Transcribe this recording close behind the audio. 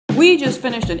We just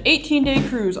finished an 18-day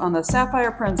cruise on the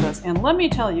Sapphire Princess, and let me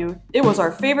tell you, it was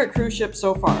our favorite cruise ship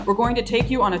so far. We're going to take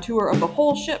you on a tour of the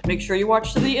whole ship. Make sure you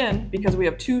watch to the end, because we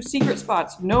have 2 secret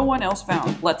spots no one else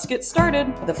found. Let's get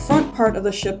started! The front part of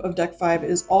the ship of Deck 5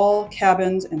 is all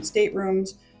cabins and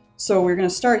staterooms, so we're going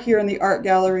to start here in the art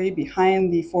gallery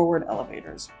behind the forward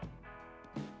elevators.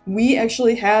 We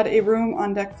actually had a room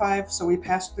on Deck 5, so we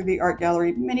passed through the art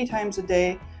gallery many times a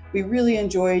day. We really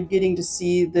enjoyed getting to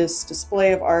see this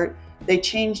display of art. They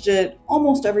changed it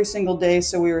almost every single day,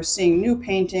 so we were seeing new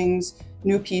paintings,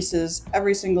 new pieces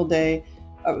every single day.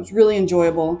 It was really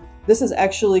enjoyable. This is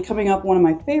actually coming up one of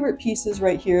my favorite pieces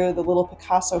right here, the little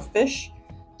Picasso fish.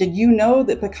 Did you know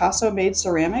that Picasso made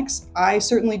ceramics? I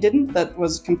certainly didn't. That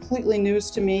was completely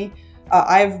news to me.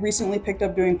 I've recently picked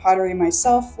up doing pottery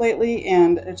myself lately,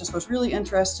 and it just was really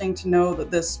interesting to know that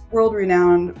this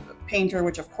world-renowned painter,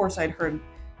 which of course I'd heard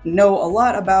know a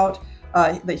lot about,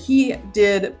 that he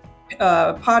did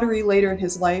pottery later in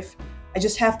his life. I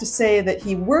just have to say that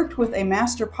he worked with a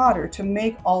master potter to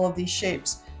make all of these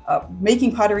shapes.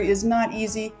 Making pottery is not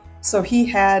easy, so he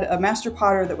had a master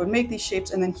potter that would make these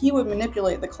shapes, and then he would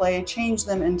manipulate the clay, change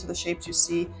them into the shapes you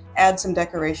see, add some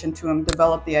decoration to them,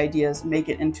 develop the ideas, make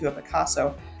it into a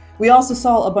Picasso. We also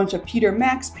saw a bunch of Peter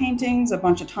Max paintings, a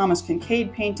bunch of Thomas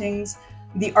Kincaid paintings.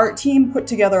 The art team put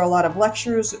together a lot of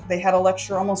lectures. They had a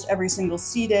lecture almost every single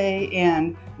sea day,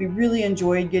 and we really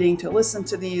enjoyed getting to listen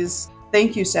to these.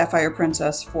 Thank you, Sapphire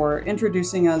Princess, for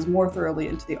introducing us more thoroughly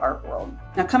into the art world.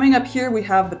 Now, coming up here, we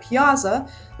have the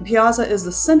piazza. The piazza is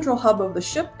the central hub of the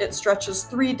ship. It stretches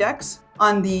 3 decks.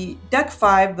 On the Deck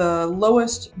 5, the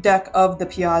lowest deck of the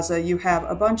piazza, you have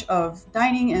a bunch of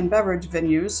dining and beverage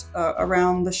venues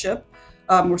around the ship.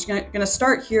 We're going to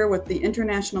start here with the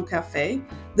International Cafe.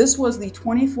 This was the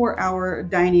 24-hour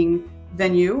dining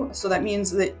venue, so that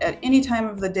means that at any time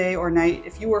of the day or night,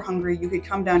 if you were hungry, you could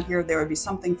come down here. There would be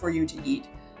something for you to eat.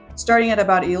 Starting at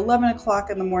about 11 o'clock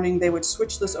in the morning, they would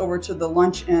switch this over to the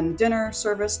lunch and dinner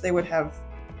service. They would have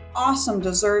awesome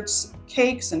desserts,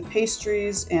 cakes and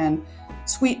pastries and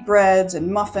sweet breads and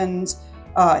muffins.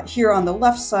 Here on the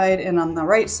left side and on the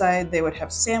right side, they would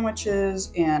have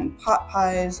sandwiches and pot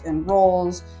pies and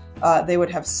rolls. They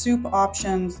would have soup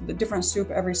options, the different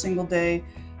soup every single day.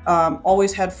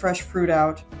 Always had fresh fruit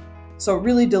out. So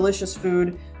really delicious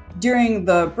food. During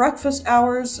the breakfast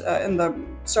hours,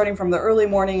 starting from the early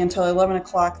morning until 11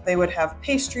 o'clock, they would have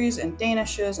pastries and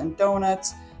danishes and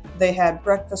donuts. They had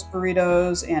breakfast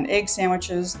burritos and egg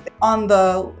sandwiches. On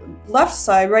the left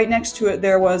side, right next to it,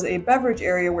 there was a beverage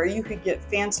area where you could get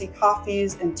fancy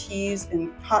coffees and teas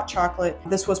and hot chocolate.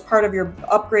 This was part of your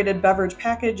upgraded beverage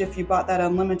package if you bought that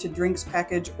unlimited drinks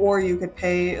package, or you could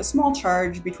pay a small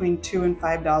charge between $2 and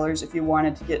 $5 if you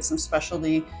wanted to get some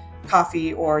specialty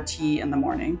coffee or tea in the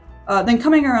morning. Then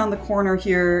coming around the corner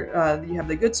here, you have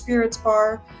the Good Spirits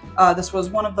bar. This was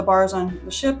one of the bars on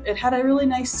the ship. It had a really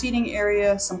nice seating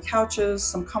area, some couches,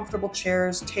 some comfortable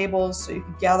chairs, tables, so you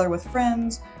could gather with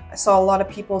friends. I saw a lot of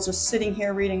people just sitting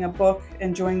here reading a book,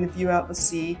 enjoying the view out the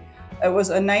sea. It was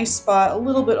a nice spot, a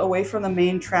little bit away from the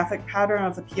main traffic pattern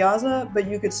of the piazza, but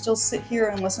you could still sit here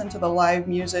and listen to the live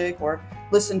music or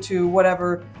listen to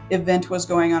whatever event was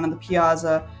going on in the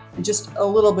piazza. And just a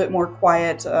little bit more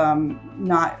quiet,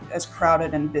 not as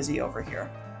crowded and busy over here.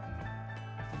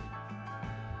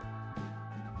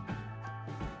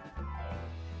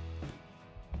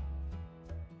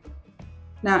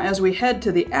 Now, as we head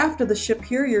to the aft of the ship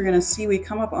here, you're going to see we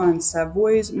come up on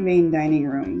Savoy's main dining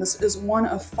room. This is one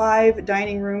of 5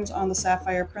 dining rooms on the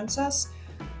Sapphire Princess.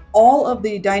 All of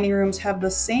the dining rooms have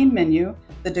the same menu.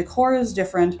 The decor is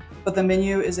different, but the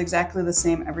menu is exactly the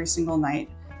same every single night.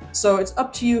 So it's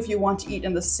up to you if you want to eat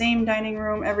in the same dining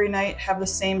room every night, have the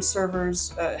same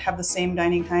servers, have the same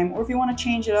dining time, or if you want to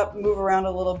change it up, move around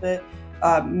a little bit,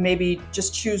 maybe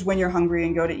just choose when you're hungry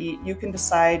and go to eat. You can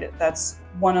decide. That's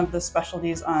one of the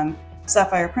specialties on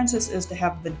Sapphire Princess, is to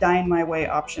have the Dine My Way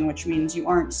option, which means you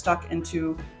aren't stuck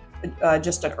into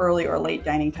just an early or late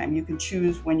dining time. You can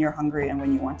choose when you're hungry and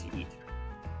when you want to eat.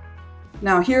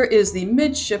 Now here is the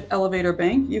midship elevator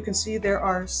bank. You can see there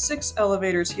are 6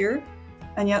 elevators here.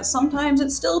 And yet sometimes it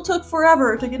still took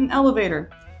forever to get an elevator.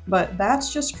 But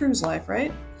that's just cruise life, right?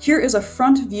 Here is a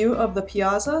front view of the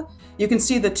piazza. You can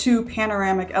see the 2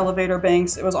 panoramic elevator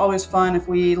banks. It was always fun if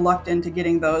we lucked into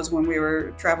getting those when we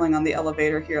were traveling on the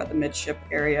elevator here at the midship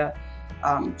area.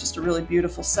 Just a really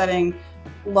beautiful setting.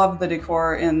 Loved the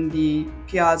decor in the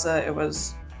piazza. It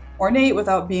was ornate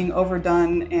without being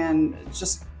overdone, and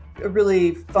just a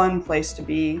really fun place to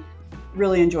be.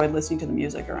 Really enjoyed listening to the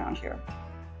music around here.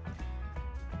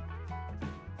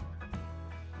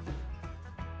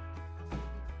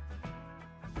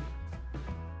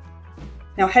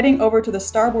 Now heading over to the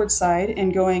starboard side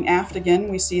and going aft again,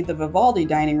 we see the Vivaldi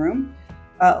dining room.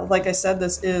 Like I said,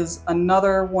 this is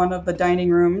another one of the dining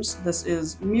rooms. This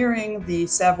is mirroring the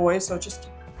Savoy, so just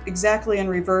exactly in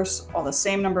reverse, all the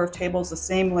same number of tables, the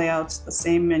same layouts, the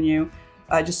same menu,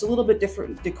 just a little bit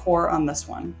different decor on this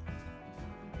one.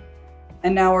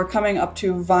 And now we're coming up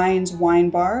to Vine's Wine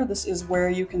Bar. This is where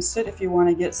you can sit if you want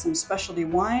to get some specialty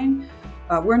wine.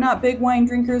 We're not big wine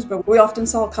drinkers, but we often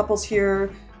saw couples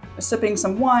here sipping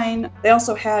some wine. They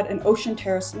also had an Ocean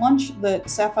Terrace lunch that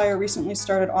Sapphire recently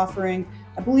started offering.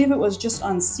 I believe it was just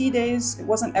on sea days. It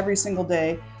wasn't every single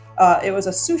day. It was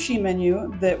a sushi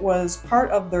menu that was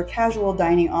part of their casual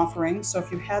dining offering. So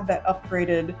if you had that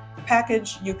upgraded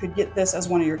package, you could get this as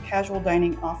one of your casual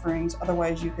dining offerings.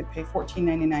 Otherwise, you could pay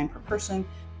 $14.99 per person.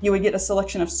 You would get a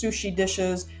selection of sushi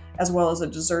dishes as well as a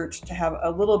dessert to have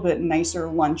a little bit nicer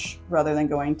lunch rather than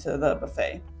going to the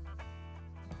buffet.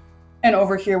 And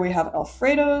over here we have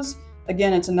Alfredo's.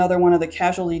 Again, it's another one of the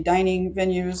casually dining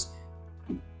venues.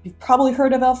 You've probably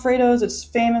heard of Alfredo's. It's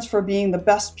famous for being the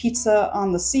best pizza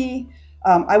on the sea.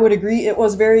 I would agree, it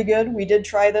was very good. We did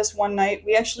try this one night.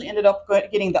 We actually ended up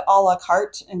getting the a la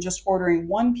carte and just ordering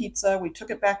one pizza. We took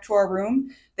it back to our room.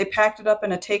 They packed it up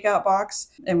in a takeout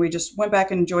box and we just went back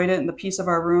and enjoyed it in the peace of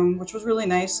our room, which was really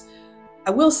nice. I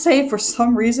will say for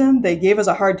some reason they gave us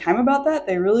a hard time about that.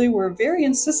 They really were very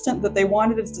insistent that they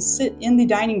wanted us to sit in the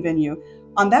dining venue.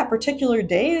 On that particular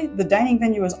day, the dining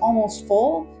venue was almost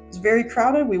full. It was very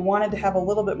crowded. We wanted to have a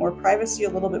little bit more privacy, a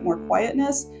little bit more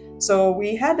quietness. So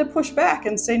we had to push back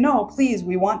and say, no, please,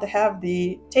 we want to have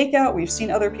the takeout. We've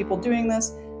seen other people doing this.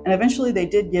 And eventually they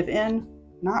did give in.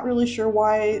 Not really sure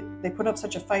why they put up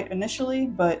such a fight initially,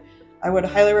 but I would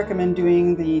highly recommend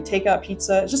doing the takeout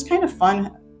pizza. It's just kind of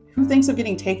fun. Who thinks of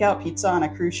getting takeout pizza on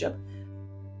a cruise ship?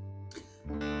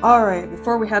 All right,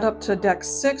 before we head up to deck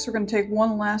 6, we're going to take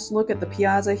one last look at the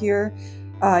piazza here.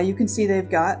 You can see they've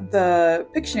got the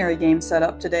Pictionary game set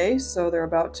up today, so they're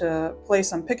about to play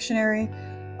some Pictionary.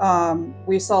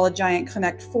 We saw a giant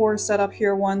Connect 4 set up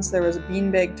here once. There was a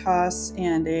beanbag toss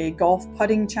and a golf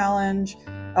putting challenge.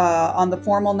 On the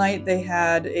formal night, they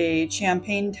had a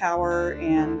champagne tower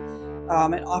and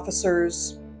an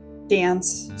officer's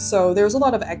dance, so there was a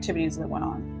lot of activities that went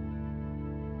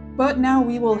on. But now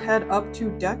we will head up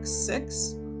to deck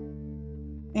 6,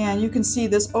 and you can see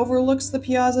this overlooks the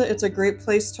piazza. It's a great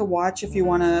place to watch if you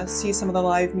want to see some of the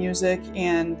live music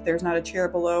and there's not a chair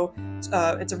below.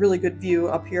 It's a really good view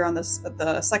up here on this at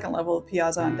the second level of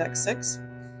piazza on deck 6.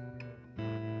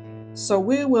 So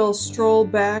we will stroll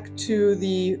back to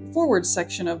the forward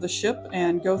section of the ship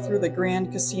and go through the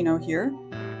Grand Casino here.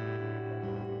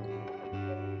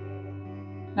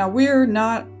 Now, we're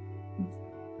not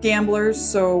gamblers,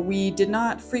 so we did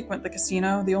not frequent the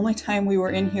casino. The only time we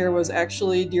were in here was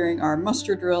actually during our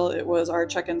muster drill. It was our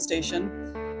check-in station.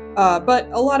 But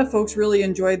a lot of folks really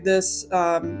enjoyed this.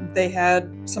 They had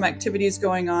some activities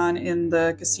going on in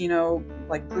the casino,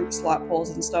 like group slot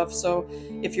pulls and stuff. So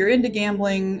if you're into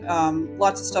gambling,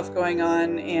 lots of stuff going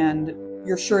on, and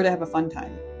you're sure to have a fun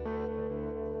time.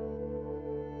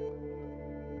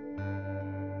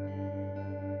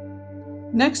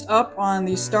 Next up on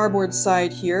the starboard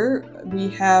side here, we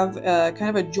have kind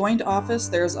of a joint office.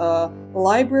 There's a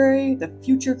library, the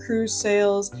future cruise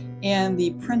sails, and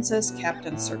the Princess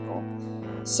Captain Circle.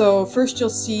 So first you'll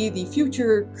see the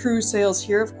future cruise sails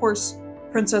here. Of course,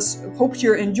 Princess hopes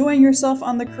you're enjoying yourself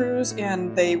on the cruise,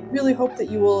 and they really hope that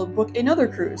you will book another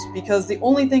cruise, because the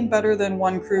only thing better than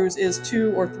one cruise is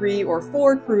 2 or 3 or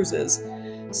 4 cruises.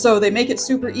 So they make it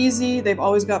super easy. They've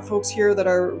always got folks here that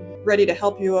are ready to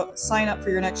help you sign up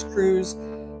for your next cruise.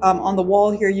 On the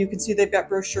wall here, you can see they've got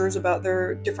brochures about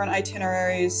their different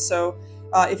itineraries. So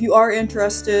if you are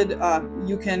interested,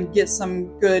 you can get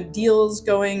some good deals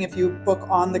going if you book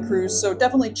on the cruise. So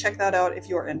definitely check that out if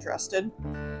you are interested.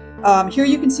 Here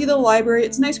you can see the library.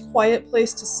 It's a nice quiet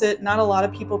place to sit. Not a lot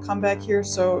of people come back here,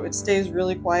 so it stays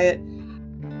really quiet.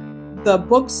 The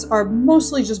books are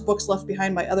mostly just books left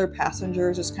behind by other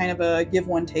passengers. It's kind of a give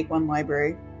one, take one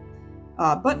library.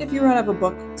 But if you run out of a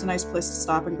book, it's a nice place to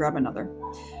stop and grab another.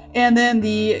 And then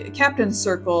the Captain's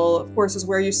Circle, of course, is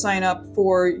where you sign up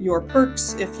for your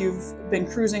perks. If you've been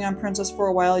cruising on Princess for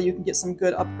a while, you can get some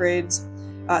good upgrades.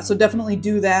 So definitely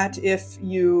do that. If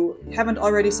you haven't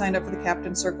already signed up for the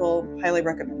Captain's Circle, highly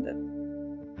recommend it.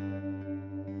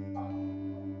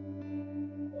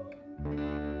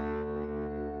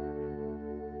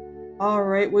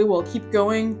 Alright, we will keep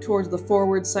going towards the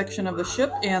forward section of the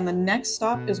ship, and the next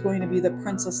stop is going to be the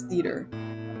Princess Theater.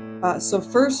 So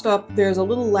first up, there's a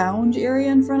little lounge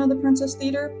area in front of the Princess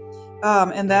Theater,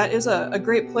 and that is a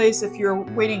great place if you're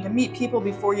waiting to meet people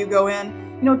before you go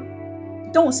in. You know,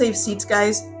 don't save seats,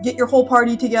 guys. Get your whole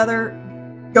party together.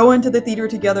 Go into the theater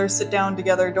together, sit down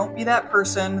together. Don't be that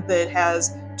person that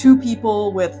has 2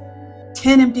 people with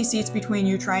 10 empty seats between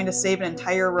you trying to save an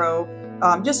entire row.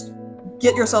 Just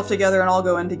get yourself together and all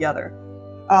go in together.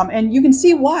 And you can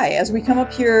see why. As we come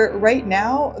up here right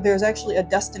now, there's actually a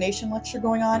destination lecture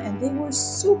going on, and they were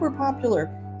super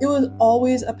popular. It was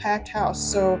always a packed house.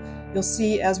 So you'll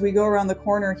see as we go around the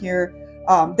corner here,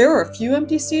 there were a few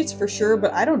empty seats for sure,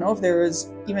 but I don't know if there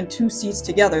was even 2 seats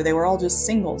together. They were all just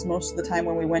singles most of the time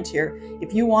when we went here.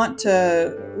 If you want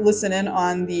to listen in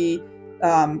on the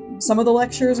some of the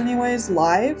lectures anyways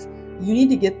live, you need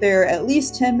to get there at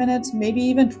least 10 minutes, maybe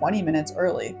even 20 minutes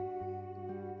early.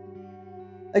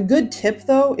 A good tip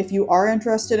though, if you are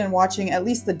interested in watching at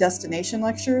least the destination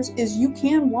lectures, is you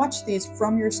can watch these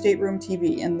from your stateroom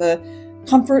TV in the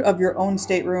comfort of your own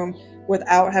stateroom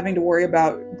without having to worry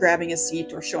about grabbing a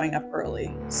seat or showing up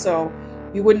early. So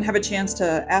you wouldn't have a chance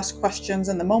to ask questions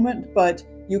in the moment, but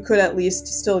you could at least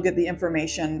still get the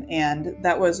information, and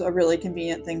that was a really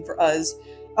convenient thing for us.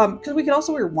 Because we could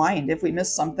also rewind if we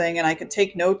missed something, and I could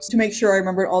take notes to make sure I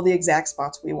remembered all the exact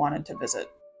spots we wanted to visit.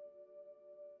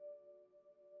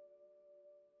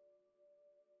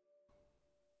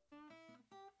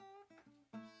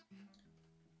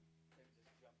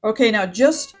 Okay, now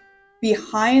just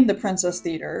behind the Princess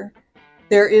Theater,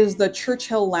 there is the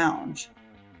Churchill Lounge.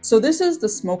 So this is the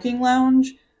smoking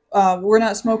lounge. We're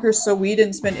not smokers, so we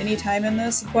didn't spend any time in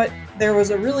this, but there was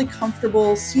a really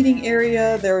comfortable seating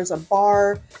area. There was a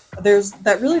bar. There's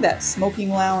that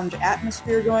smoking lounge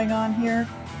atmosphere going on here.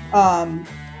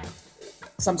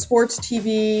 Some sports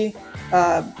TV,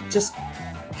 just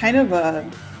kind of a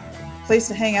place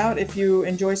to hang out if you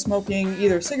enjoy smoking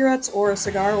either cigarettes or a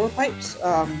cigar or pipes.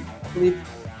 I believe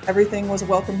everything was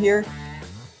welcome here.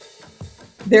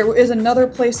 There is another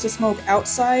place to smoke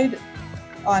outside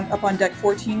up on deck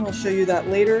 14. We'll show you that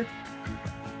later.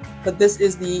 But this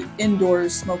is the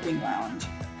indoors smoking lounge.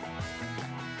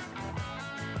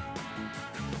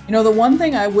 You know, the one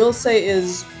thing I will say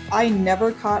is I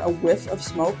never caught a whiff of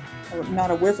smoke, or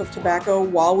not a whiff of tobacco,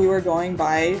 while we were going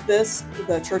by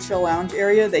the Churchill Lounge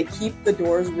area. They keep the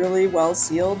doors really well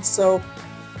sealed, so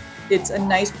it's a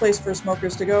nice place for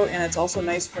smokers to go, and it's also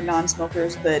nice for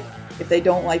non-smokers that if they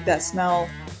don't like that smell,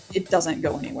 it doesn't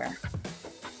go anywhere.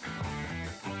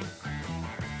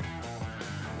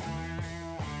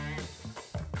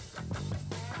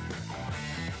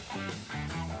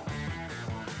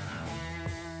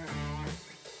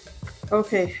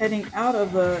 Okay, heading out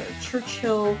of the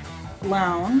Churchill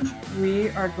Lounge, we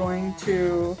are going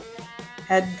to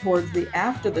head towards the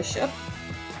aft of the ship,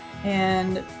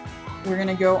 and we're going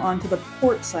to go onto the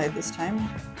port side this time.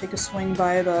 Take a swing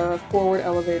by the forward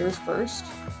elevators first.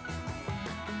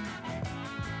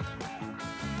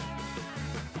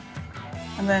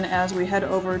 And then as we head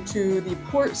over to the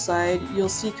port side, you'll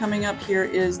see coming up here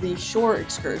is the shore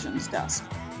excursions desk.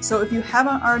 So if you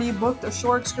haven't already booked a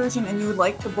shore excursion and you would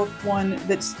like to book one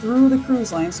that's through the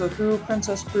cruise line, so through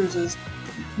Princess Cruises,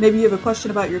 maybe you have a question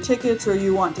about your tickets or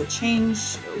you want to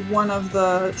change one of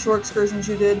the shore excursions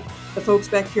you did, the folks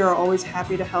back here are always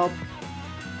happy to help.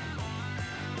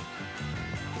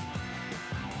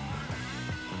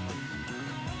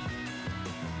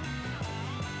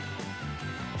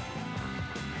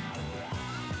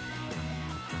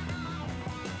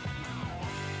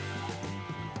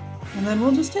 And then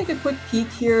we'll just take a quick peek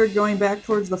here, going back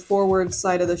towards the forward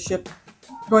side of the ship,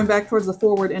 going back towards the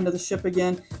forward end of the ship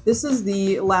again. This is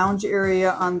the lounge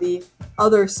area on the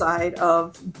other side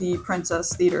of the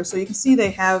Princess Theater. So you can see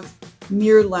they have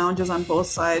mirrored lounges on both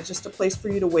sides, just a place for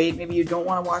you to wait. Maybe you don't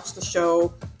want to watch the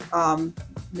show.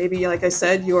 Maybe, like I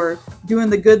said, you're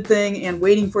doing the good thing and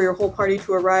waiting for your whole party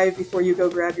to arrive before you go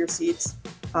grab your seats.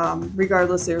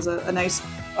 Regardless, there's a nice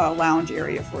lounge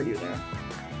area for you there.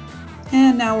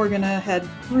 And now we're going to head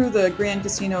through the Grand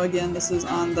Casino again. This is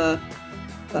on the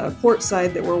port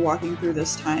side that we're walking through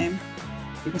this time.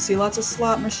 You can see lots of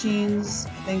slot machines.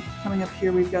 I think coming up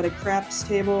here we've got a craps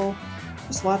table.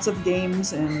 Just lots of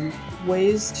games and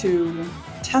ways to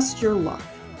test your luck.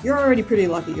 You're already pretty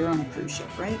lucky you're on a cruise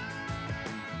ship, right?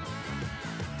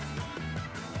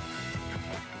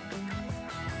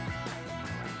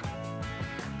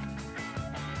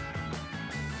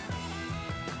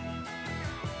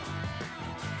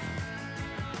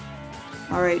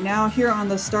 Alright, now here on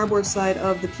the starboard side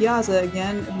of the piazza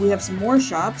again, we have some more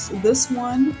shops. This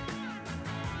one,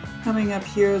 coming up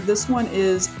here, this one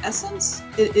is Essence.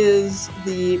 It is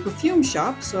the perfume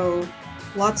shop, so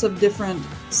lots of different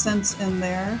scents in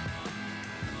there.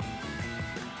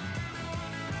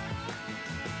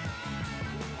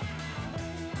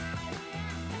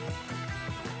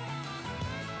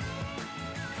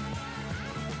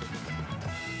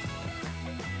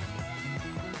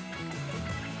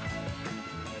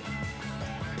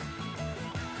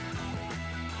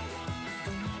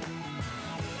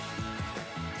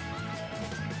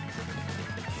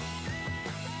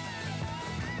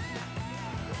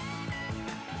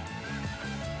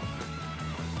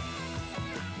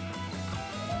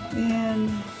 And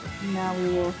now we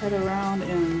will head around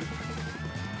and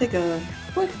take a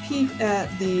quick peek at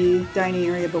the dining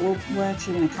area, but we're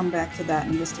actually going to come back to that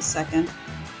in just a second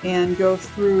and go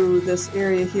through this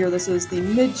area here. This is the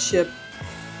midship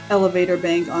elevator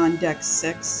bank on deck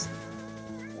 6.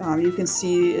 You can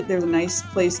see there's a nice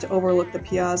place to overlook the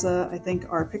piazza. I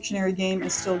think our Pictionary game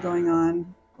is still going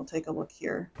on. We'll take a look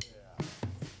here.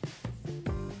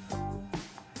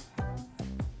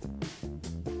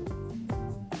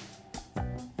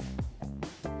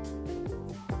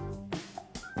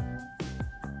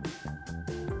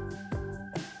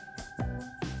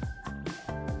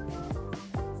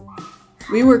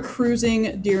 We were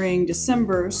cruising during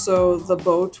December, so the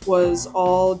boat was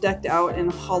all decked out in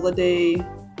holiday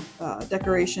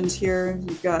decorations here.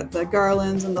 You've got the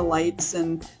garlands and the lights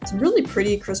and some really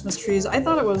pretty Christmas trees. I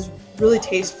thought it was really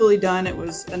tastefully done. It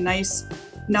was a nice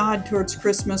nod towards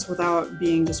Christmas without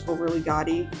being just overly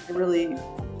gaudy.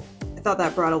 I thought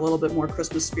that brought a little bit more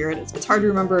Christmas spirit. It's hard to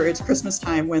remember it's Christmas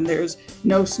time when there's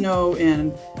no snow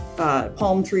and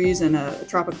palm trees and a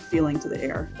tropical feeling to the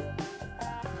air.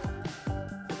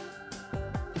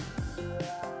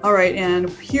 Alright, and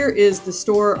here is the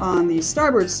store on the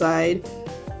starboard side.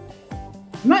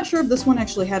 I'm not sure if this one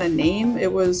actually had a name.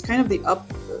 It was kind of the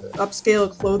upscale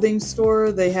clothing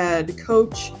store. They had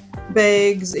Coach,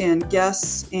 bags, and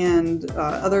Guess, and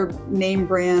other name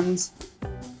brands.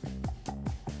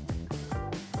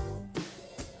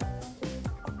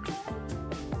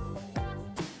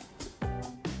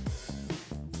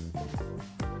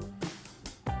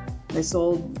 They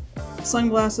sold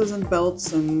sunglasses and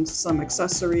belts and some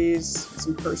accessories,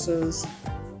 some purses.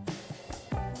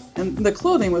 And the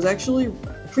clothing was actually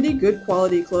pretty good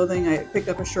quality clothing. I picked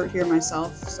up a shirt here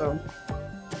myself, so.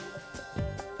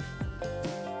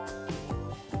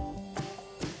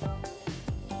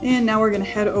 And now we're going to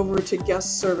head over to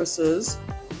guest services.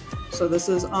 So this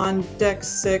is on deck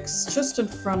 6, just in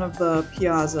front of the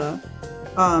piazza.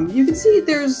 You can see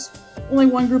there's only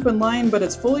one group in line, but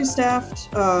it's fully staffed.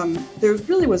 There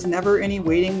really was never any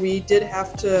waiting. We did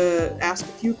have to ask a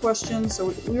few questions,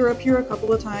 so we were up here a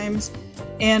couple of times,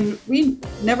 and we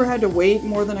never had to wait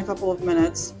more than a couple of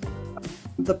minutes.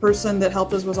 The person that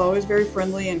helped us was always very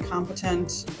friendly and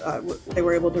competent. They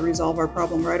were able to resolve our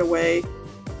problem right away.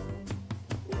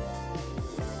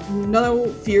 No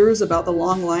fears about the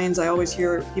long lines I always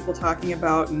hear people talking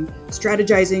about and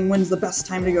strategizing when's the best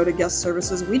time to go to guest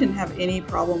services. We didn't have any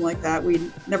problem like that. We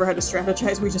never had to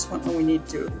strategize. We just went when we need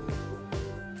to.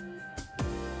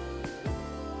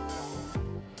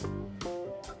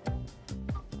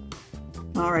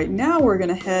 Alright, now we're going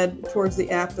to head towards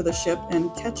the aft of the ship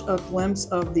and catch a glimpse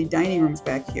of the dining rooms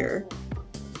back here.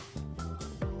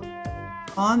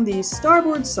 On the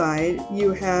starboard side,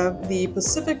 you have the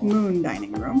Pacific Moon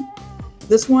dining room.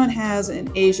 This one has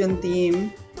an Asian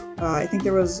theme. I think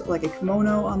there was like a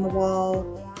kimono on the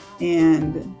wall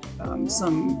and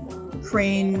some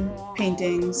crane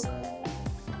paintings.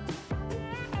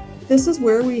 This is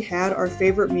where we had our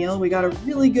favorite meal. We got a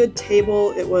really good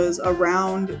table. It was a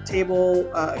round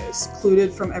table,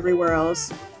 secluded from everywhere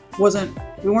else. We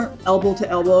weren't elbow to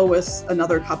elbow with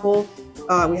another couple.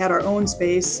 We had our own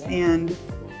space, and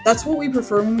that's what we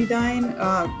prefer when we dine.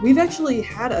 We've actually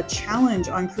had a challenge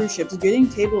on cruise ships getting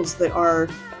tables that are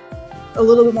a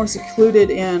little bit more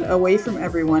secluded and away from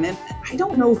everyone. And I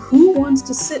don't know who wants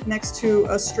to sit next to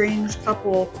a strange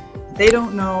couple. They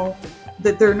don't know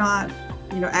that they're not,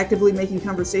 actively making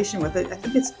conversation with it. I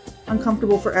think it's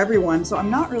uncomfortable for everyone. So I'm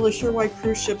not really sure why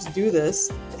cruise ships do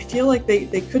this. I feel like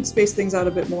they could space things out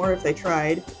a bit more if they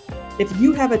tried. If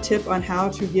you have a tip on how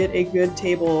to get a good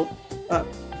table,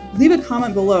 leave a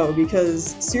comment below,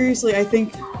 because seriously, I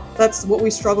think that's what we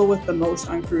struggle with the most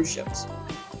on cruise ships.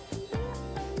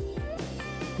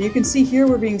 You can see here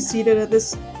we're being seated at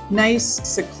this nice,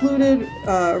 secluded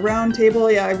round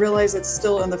table. Yeah, I realize it's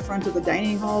still in the front of the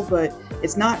dining hall, but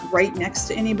it's not right next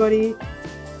to anybody.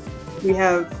 We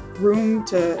have room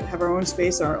to have our own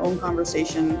space, our own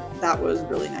conversation. That was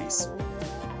really nice.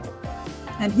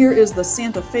 And here is the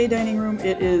Santa Fe dining room.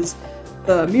 It is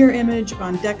the mirror image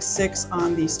on deck 6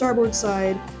 on the starboard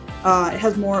side. It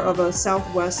has more of a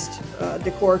Southwest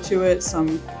decor to it,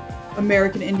 some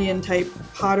American Indian type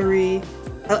pottery.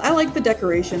 I like the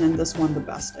decoration in this one the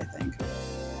best, I think.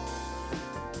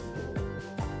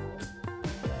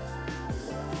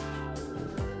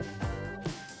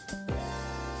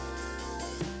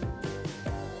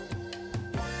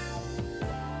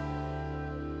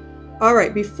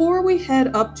 Alright, before we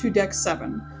head up to deck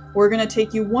 7, we're going to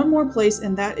take you one more place,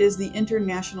 and that is the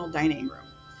International Dining Room.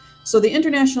 So the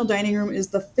International Dining Room is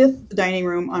the 5th dining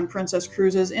room on Princess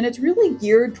Cruises, and it's really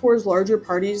geared towards larger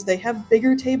parties. They have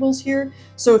bigger tables here,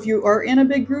 so if you are in a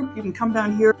big group, you can come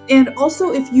down here. And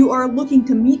also, if you are looking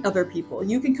to meet other people,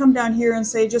 you can come down here and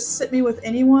say, just sit me with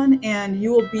anyone, and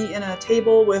you will be in a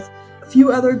table with a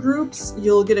few other groups.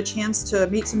 You'll get a chance to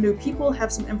meet some new people,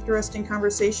 have some interesting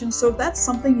conversations. So if that's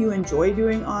something you enjoy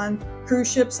doing on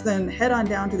cruise ships, then head on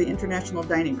down to the International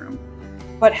Dining Room.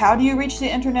 But how do you reach the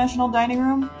International Dining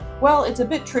Room? Well, it's a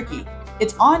bit tricky.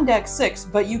 It's on Deck 6,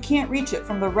 but you can't reach it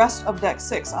from the rest of Deck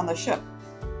 6 on the ship.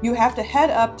 You have to head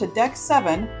up to Deck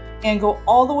 7 and go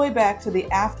all the way back to the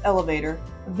aft elevator,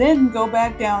 then go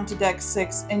back down to Deck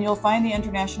 6 and you'll find the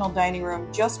International Dining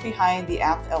Room just behind the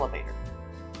aft elevator.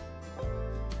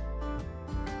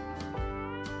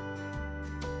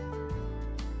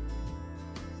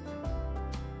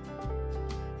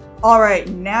 Alright,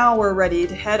 now we're ready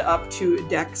to head up to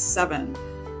Deck 7.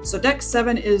 So Deck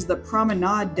 7 is the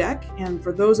promenade deck, and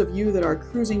for those of you that are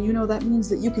cruising, you know that means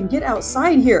that you can get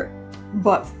outside here.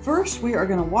 But first we are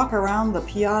going to walk around the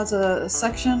piazza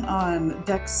section on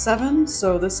Deck 7.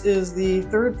 So this is the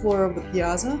 3rd floor of the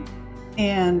piazza,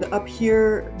 and up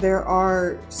here there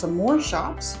are some more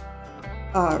shops.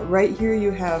 Right here you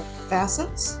have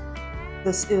facets.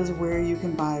 This is where you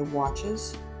can buy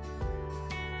watches.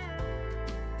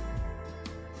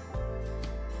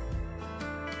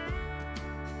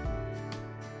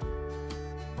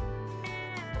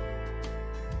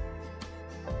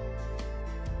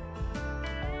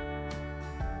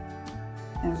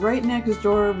 And right next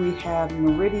door we have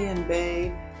Meridian Bay,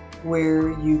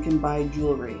 where you can buy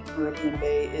jewelry. Meridian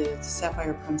Bay is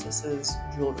Sapphire Princess's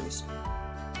jewelry store.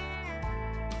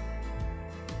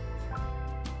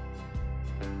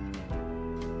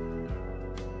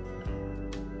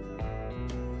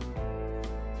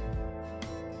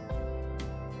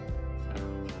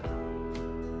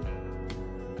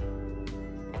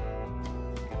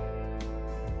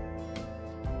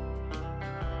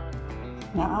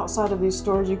 Now outside of these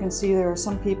stores you can see there are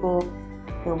some people,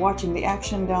 they're watching the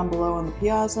action down below in the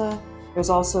piazza. There's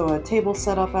also a table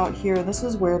set up out here. This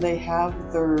is where they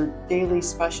have their daily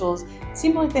specials. It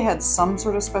seemed like they had some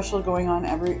sort of special going on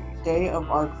every day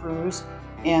of our cruise,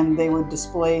 and they would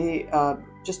display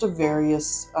just a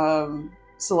various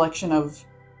selection of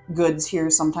goods here.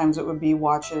 Sometimes it would be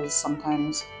watches,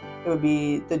 sometimes it would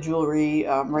be the jewelry.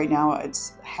 Right now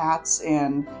it's hats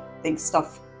and I think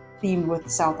stuff themed with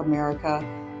South America.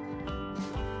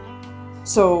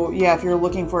 So yeah, if you're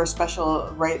looking for a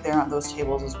special, right there on those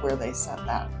tables is where they set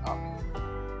that up.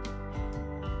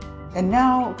 And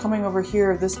now coming over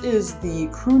here, this is the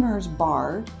Crooner's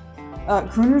Bar.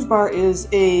 Crooner's Bar is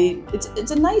it's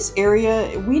a nice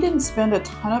area. We didn't spend a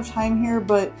ton of time here,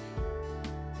 but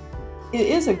it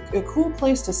is a cool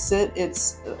place to sit. It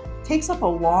takes up a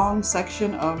long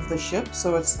section of the ship,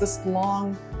 so it's this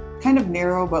long, kind of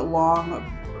narrow but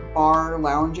long bar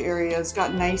lounge area. It's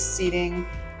got nice seating,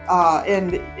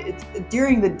 and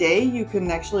during the day you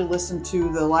can actually listen to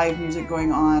the live music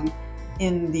going on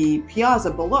in the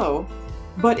piazza below,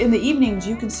 but in the evenings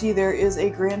you can see there is a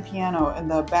grand piano in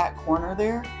the back corner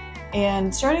there,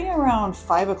 and starting around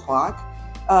 5 o'clock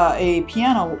a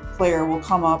piano player will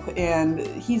come up, and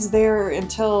he's there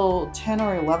until 10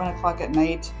 or 11 o'clock at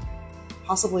night,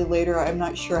 possibly later. I'm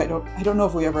not sure. I don't know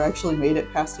if we ever actually made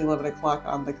it past 11 o'clock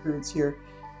on the cruise here.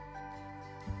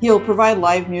 He'll provide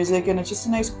live music, and it's just a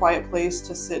nice quiet place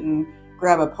to sit and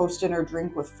grab a post-dinner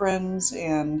drink with friends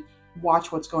and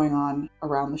watch what's going on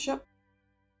around the ship.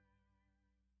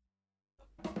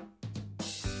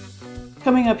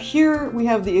 Coming up here, we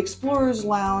have the Explorer's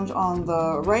Lounge on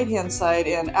the right-hand side,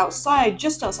 and outside,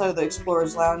 just outside of the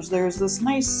Explorer's Lounge, there's this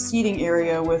nice seating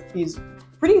area with these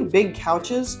pretty big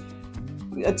couches.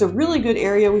 It's a really good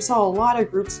area. We saw a lot of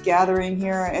groups gathering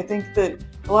here. I think that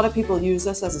a lot of people use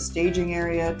this as a staging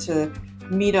area to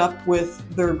meet up with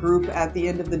their group at the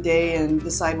end of the day and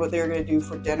decide what they're going to do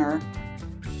for dinner.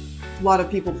 A lot of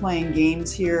people playing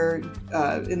games here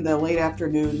in the late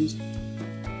afternoons.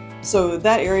 So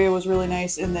that area was really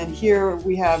nice. And then here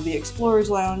we have the Explorer's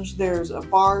Lounge. There's a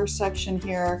bar section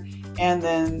here, and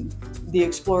then the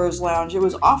Explorer's Lounge. It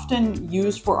was often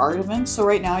used for art events. So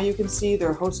right now you can see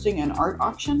they're hosting an art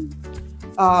auction.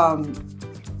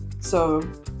 So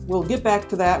we'll get back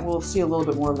to that. We'll see a little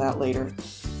bit more of that later.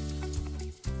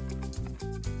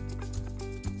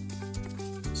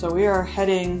 So we are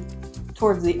heading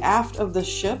towards the aft of the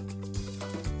ship,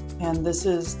 and this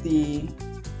is the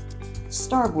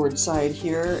starboard side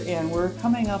here, and we're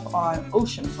coming up on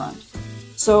oceanfront.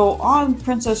 So on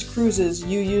Princess Cruises,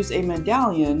 you use a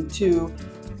medallion to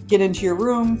get into your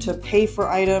room to pay for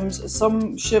items.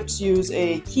 Some ships use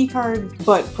a key card,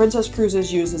 but Princess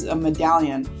Cruises uses a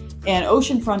medallion. And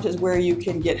Oceanfront is where you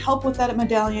can get help with that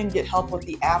medallion, get help with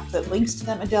the app that links to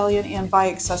that medallion, and buy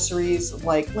accessories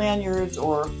like lanyards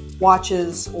or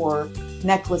watches or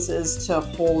necklaces to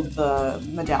hold the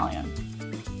medallion.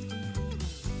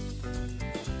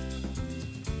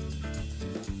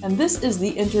 And this is the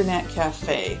Internet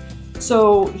Cafe.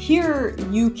 So here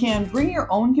you can bring your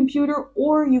own computer,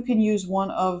 or you can use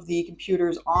one of the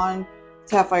computers on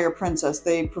Sapphire Princess.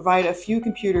 They provide a few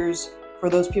computers for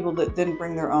those people that didn't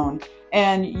bring their own.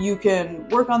 And you can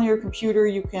work on your computer,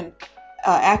 you can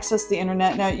access the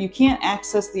internet. Now, you can't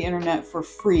access the internet for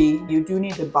free. You do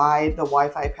need to buy the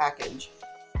Wi-Fi package.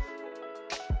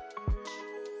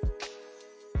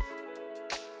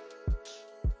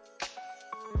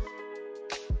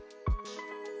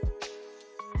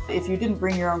 If you didn't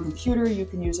bring your own computer, you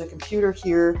can use a computer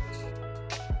here,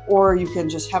 or you can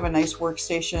just have a nice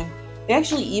workstation. They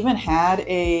actually even had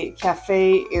a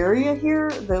cafe area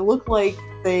here that looked like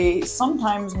they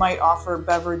sometimes might offer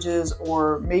beverages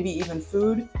or maybe even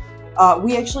food.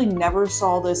 We actually never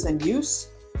saw this in use,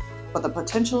 but the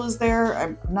potential is there.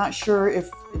 I'm not sure if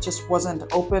it just wasn't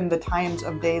open the times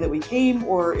of day that we came,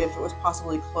 or if it was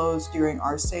possibly closed during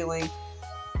our sailing.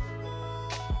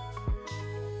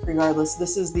 Regardless,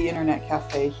 this is the Internet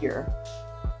Cafe here.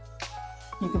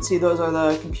 You can see those are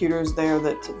the computers there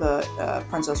that the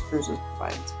Princess Cruises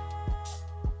provides.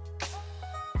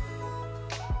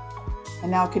 And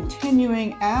now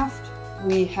continuing aft,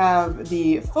 we have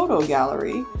the photo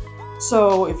gallery.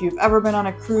 So if you've ever been on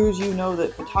a cruise, you know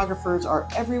that photographers are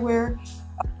everywhere.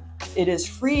 It is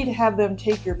free to have them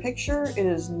take your picture. It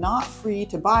is not free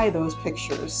to buy those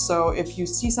pictures. So if you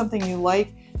see something you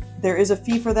like, there is a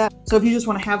fee for that. So if you just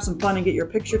want to have some fun and get your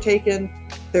picture taken,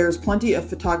 there's plenty of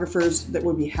photographers that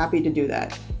would be happy to do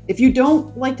that. If you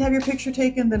don't like to have your picture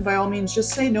taken, then by all means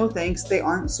just say no thanks. They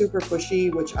aren't super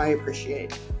pushy, which I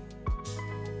appreciate.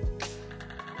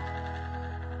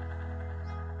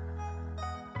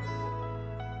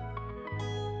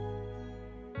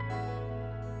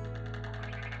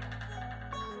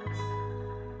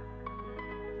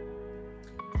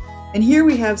 And here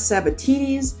we have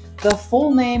Sabatini's. The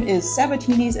full name is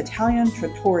Sabatini's Italian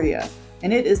Trattoria,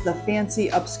 and it is the fancy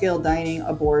upscale dining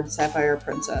aboard Sapphire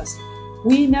Princess.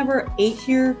 We never ate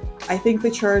here. I think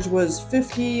the charge was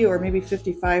 $50 or maybe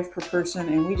 $55 per person,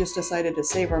 and we just decided to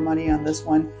save our money on this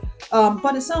one.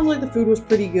 But it sounds like the food was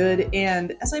pretty good,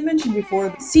 and as I mentioned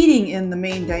before, seating in the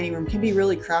main dining room can be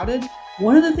really crowded.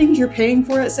 One of the things you're paying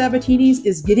for at Sabatini's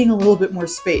is getting a little bit more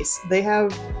space. They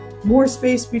have more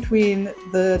space between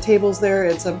the tables there.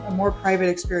 It's a more private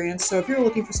experience. So if you're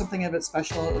looking for something a bit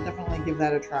special, definitely give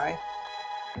that a try.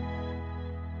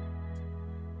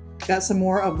 Got some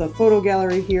more of the photo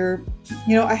gallery here.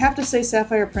 You know, I have to say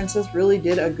Sapphire Princess really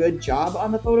did a good job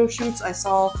on the photo shoots. I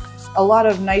saw a lot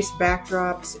of nice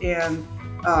backdrops and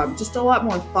just a lot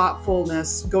more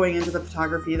thoughtfulness going into the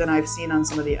photography than I've seen on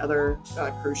some of the other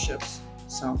cruise ships.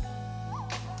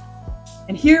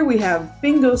 And here we have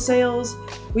bingo sales.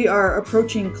 We are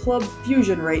approaching Club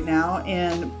Fusion right now,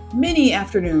 and many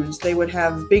afternoons they would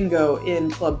have bingo in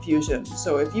Club Fusion.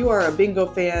 So if you are a bingo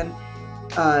fan,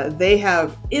 they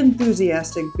have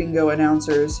enthusiastic bingo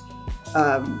announcers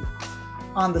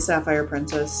on the Sapphire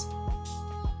Princess.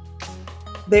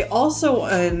 They also,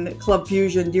 in Club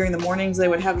Fusion, during the mornings, they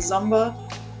would have Zumba.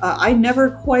 I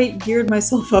never quite geared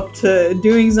myself up to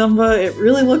doing Zumba. It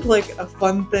really looked like a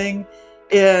fun thing.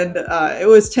 And it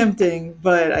was tempting,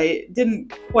 but I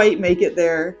didn't quite make it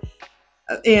there.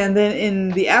 And then in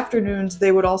the afternoons,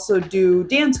 they would also do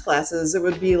dance classes. It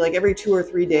would be like every 2 or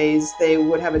 3 days, they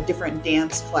would have a different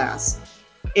dance class.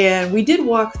 And we did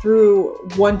walk through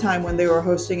one time when they were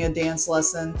hosting a dance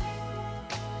lesson.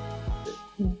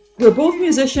 We're both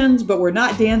musicians, but we're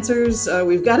not dancers.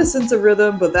 We've got a sense of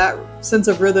rhythm, but that sense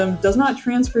of rhythm does not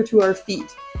transfer to our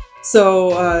feet.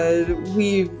 So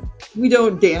we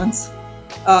don't dance.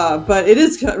 But it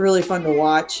is really fun to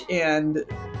watch, and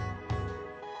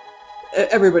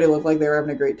everybody looked like they were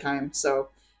having a great time. So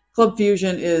Club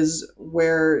Fusion is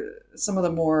where some of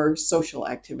the more social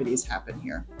activities happen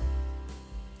here.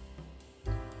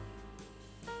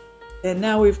 And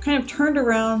now we've kind of turned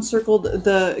around, circled.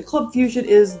 The Club Fusion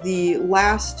is the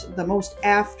most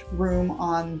aft room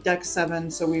on deck 7.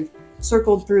 So we've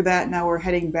circled through that. Now we're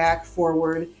heading back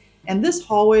forward. And this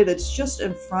hallway that's just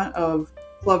in front of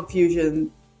Club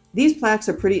Fusion, these plaques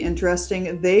are pretty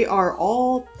interesting. They are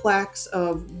all plaques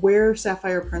of where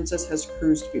Sapphire Princess has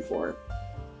cruised before.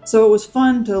 So it was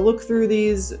fun to look through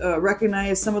these,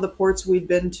 recognize some of the ports we'd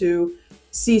been to.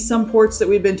 see some ports that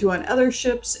we've been to on other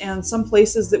ships and some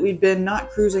places that we've been not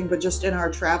cruising but just in our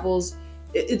travels.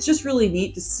 It's just really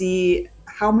neat to see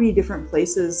how many different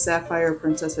places Sapphire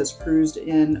Princess has cruised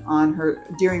in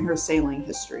during her sailing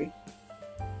history.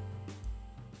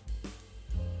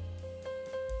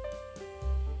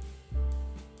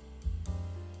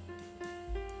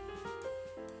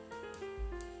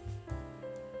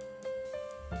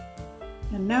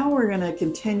 And now we're going to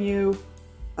continue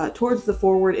towards the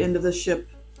forward end of the ship.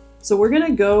 So we're going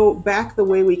to go back the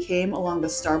way we came along the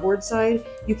starboard side.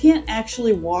 You can't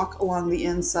actually walk along the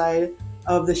inside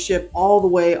of the ship all the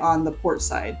way on the port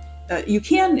side. You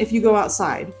can if you go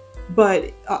outside,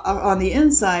 but on the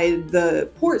inside, the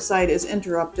port side is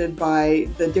interrupted by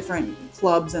the different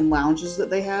clubs and lounges that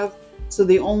they have. So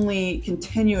the only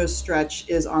continuous stretch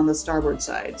is on the starboard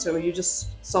side. So you just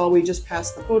saw we just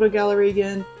passed the photo gallery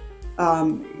again.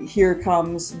 Here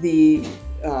comes the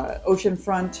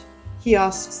oceanfront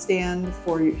kiosk stand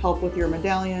for help with your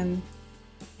medallion.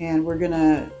 And we're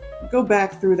gonna go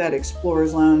back through that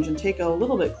Explorer's Lounge and take a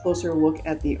little bit closer look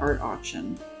at the art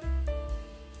auction.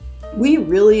 We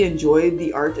really enjoyed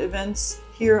the art events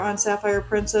here on Sapphire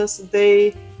Princess.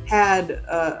 They had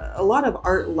a lot of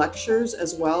art lectures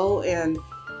as well, and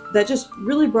that just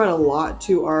really brought a lot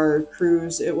to our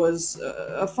cruise. It was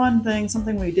a fun thing,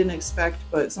 something we didn't expect,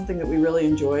 but something that we really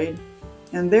enjoyed.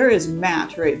 And there is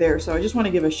Matt right there. So I just want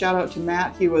to give a shout out to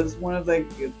Matt. He was one of the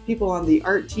people on the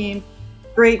art team.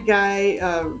 Great guy,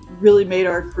 really made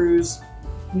our cruise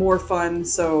more fun.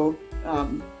 So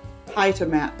hi to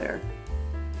Matt there.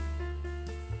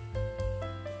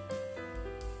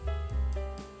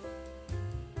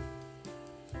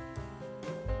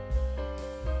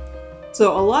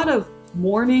 So a lot of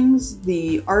mornings,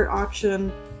 the art auction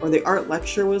or the art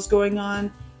lecture was going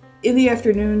on. In the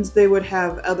afternoons, they would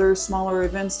have other smaller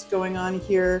events going on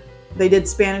here. They did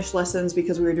Spanish lessons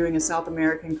because we were doing a South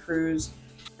American cruise.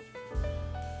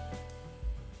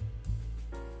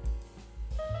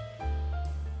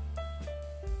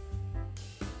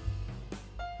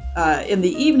 In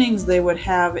the evenings, they would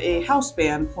have a house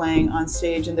band playing on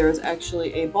stage, and there was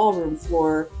actually a ballroom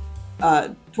floor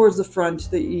towards the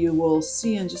front that you will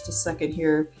see in just a second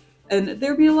here. And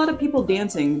there'd be a lot of people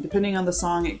dancing. Depending on the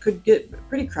song, it could get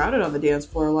pretty crowded on the dance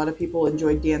floor. A lot of people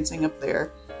enjoyed dancing up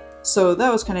there. So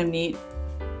that was kind of neat.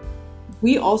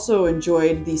 We also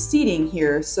enjoyed the seating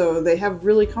here. So they have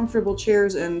really comfortable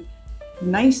chairs and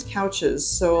nice couches.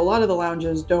 So a lot of the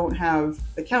lounges don't have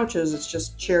the couches, it's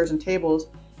just chairs and tables.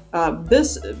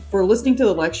 For listening to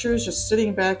the lectures, just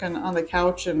sitting back on the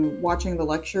couch and watching the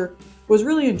lecture was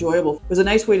really enjoyable. It was a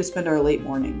nice way to spend our late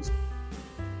mornings.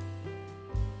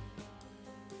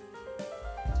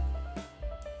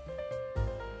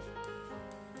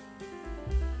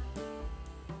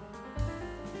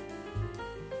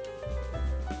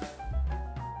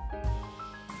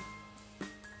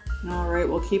 Alright,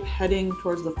 we'll keep heading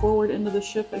towards the forward end of the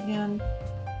ship again.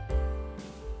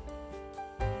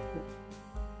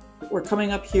 We're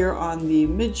coming up here on the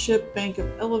midship bank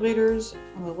of elevators.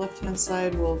 On the left-hand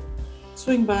side, we'll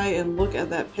swing by and look at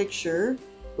that picture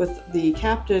with the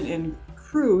captain and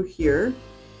crew here.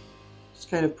 Just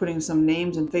kind of putting some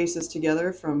names and faces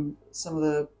together from some of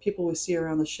the people we see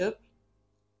around the ship.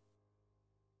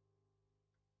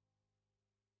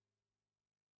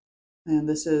 And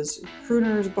this is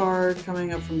Crooner's Bar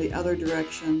coming up from the other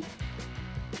direction.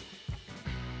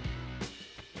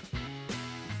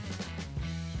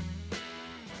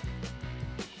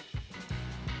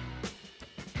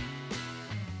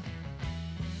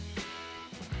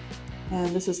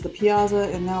 And this is the piazza,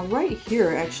 and now right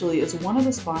here actually is one of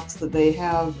the spots that they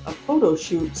have a photo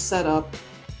shoot set up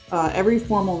every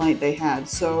formal night they had.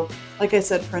 So like I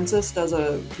said, Princess does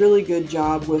a really good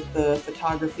job with the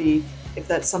photography. If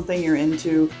that's something you're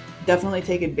into, definitely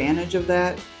take advantage of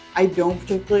that. I don't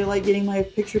particularly like getting my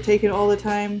picture taken all the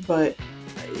time, but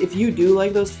if you do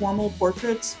like those formal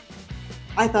portraits,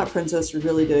 I thought Princess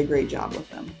really did a great job with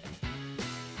them.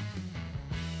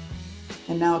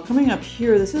 And now coming up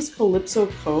here, this is Calypso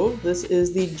Cove. This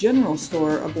is the general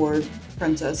store aboard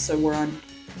Princess. So we're on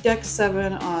deck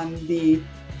 7 on the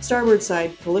starboard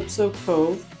side, Calypso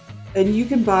Cove. And you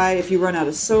can buy, if you run out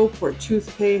of soap or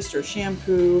toothpaste or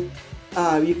shampoo,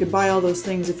 you can buy all those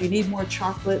things. If you need more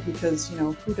chocolate, because, you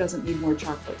know, who doesn't need more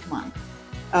chocolate? Come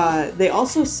on. They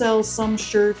also sell some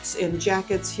shirts and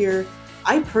jackets here.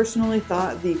 I personally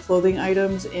thought the clothing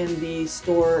items in the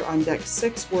store on deck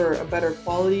 6 were a better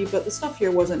quality, but the stuff here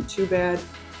wasn't too bad,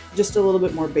 just a little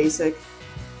bit more basic.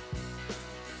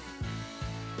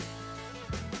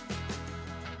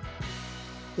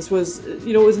 This was,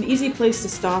 you know, it was an easy place to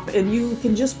stop, and you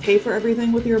can just pay for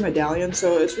everything with your medallion,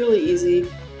 so it's really easy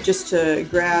just to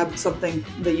grab something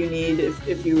that you need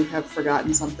if you have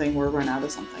forgotten something or run out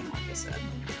of something, like I said.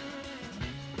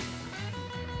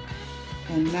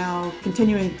 And now,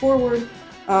 continuing forward,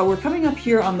 we're coming up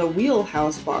here on the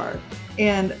wheelhouse bar,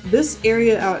 and this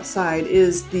area outside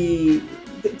is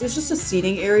there's just a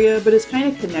seating area, but it's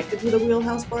kind of connected to the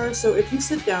wheelhouse bar, so if you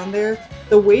sit down there,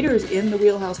 the waiters in the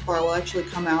wheelhouse bar will actually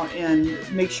come out and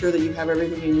make sure that you have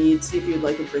everything you need, see if you'd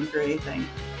like a drink or anything.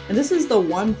 And this is the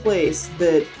one place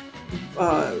that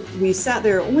we sat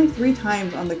there only 3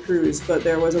 times on the cruise, but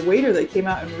there was a waiter that came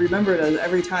out and remembered us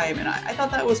every time, and I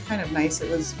thought that was kind of nice. It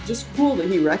was just cool that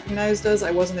he recognized us. I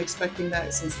wasn't expecting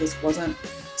that since this wasn't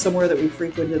somewhere that we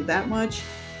frequented that much.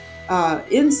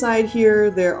 Inside here,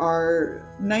 there are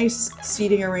nice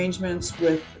seating arrangements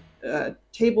with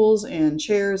tables and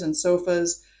chairs and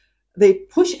sofas. They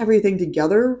push everything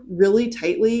together really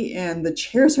tightly, and the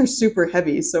chairs are super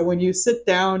heavy. So when you sit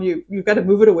down, you've got to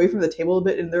move it away from the table a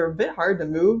bit, and they're a bit hard to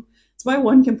move. It's my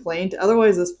one complaint.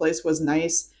 Otherwise, this place was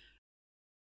nice.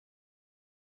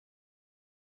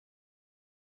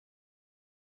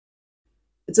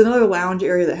 It's another lounge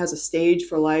area that has a stage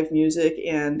for live music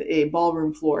and a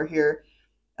ballroom floor here.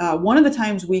 One of the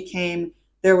times we came,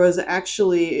 there was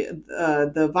actually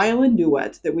the violin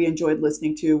duet that we enjoyed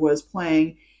listening to was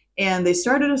playing, and they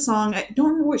started a song. I don't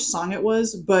remember which song it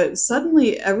was, but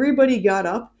suddenly everybody got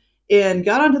up and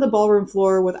got onto the ballroom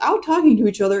floor without talking to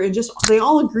each other, and just they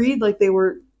all agreed like they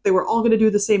were all going to do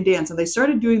the same dance, and they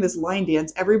started doing this line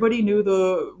dance. Everybody knew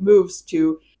the moves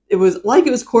to. It was like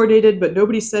it was coordinated, but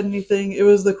nobody said anything. It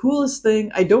was the coolest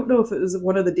thing. I don't know if it was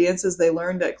one of the dances they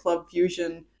learned at Club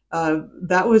Fusion.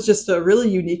 That was just a really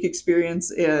unique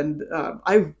experience, and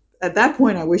at that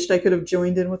point I wished I could have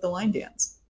joined in with the line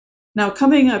dance. Now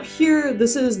coming up here,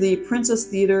 this is the Princess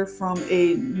Theater from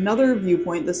another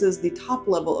viewpoint. This is the top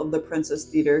level of the Princess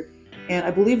Theater, and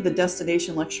I believe the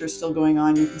destination lecture is still going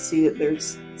on. You can see that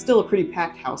there's still a pretty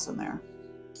packed house in there.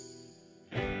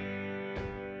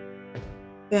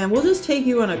 And we'll just take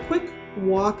you on a quick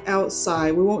walk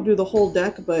outside. We won't do the whole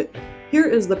deck, but here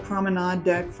is the promenade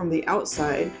deck from the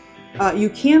outside. You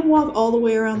can walk all the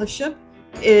way around the ship.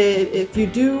 If you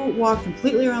do walk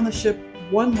completely around the ship,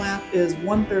 1 lap is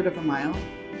 1/3 of a mile.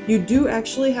 You do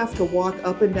actually have to walk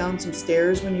up and down some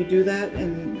stairs when you do that,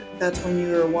 and that's when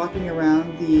you're walking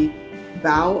around the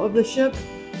bow of the ship.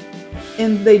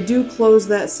 And they do close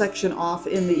that section off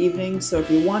in the evening, so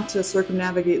if you want to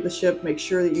circumnavigate the ship, make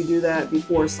sure that you do that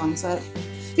before sunset.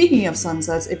 Speaking of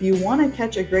sunsets, if you want to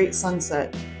catch a great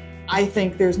sunset, I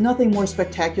think there's nothing more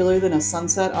spectacular than a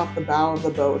sunset off the bow of the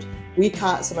boat. We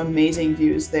caught some amazing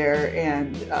views there,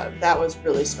 and that was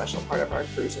really a special part of our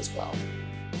cruise as well.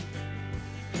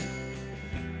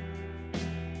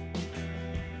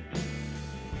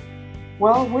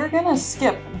 Well, we're gonna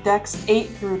skip decks 8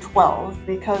 through 12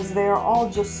 because they are all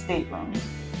just staterooms.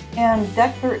 And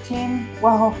deck 13,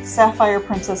 well, Sapphire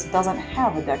Princess doesn't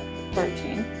have a deck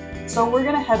 13, so we're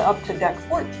gonna head up to deck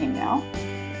 14 now.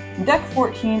 Deck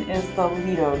 14 is the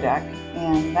Lido deck,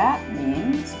 and that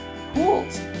means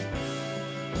pools.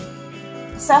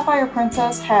 Sapphire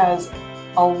Princess has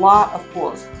a lot of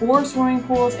pools, 4 swimming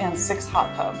pools and 6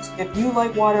 hot tubs. If you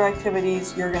like water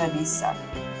activities, you're gonna be set.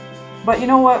 But you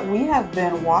know what? We have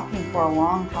been walking for a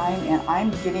long time and I'm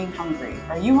getting hungry.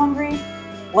 Are you hungry?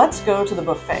 Let's go to the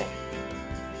buffet.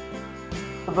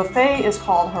 The buffet is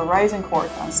called Horizon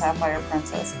Court on Sapphire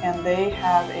Princess, and they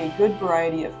have a good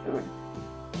variety of food.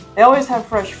 They always have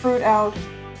fresh fruit out.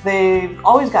 They've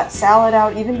always got salad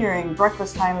out. Even during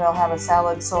breakfast time, they'll have a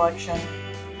salad selection.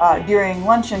 During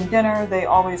lunch and dinner, they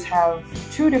always have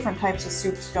 2 different types of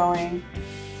soups going.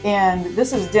 And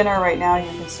this is dinner right now. You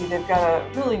can see they've got a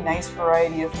really nice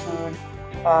variety of food,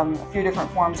 a few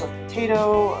different forms of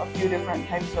potato, a few different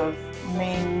types of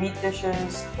main meat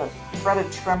dishes. The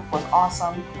breaded shrimp was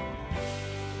awesome.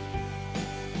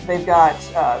 They've got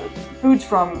foods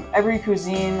from every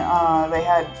cuisine.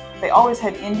 They always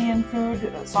had Indian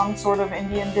food, some sort of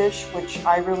Indian dish, which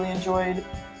I really enjoyed.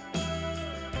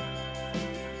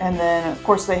 And then, of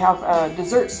course, they have a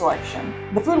dessert selection.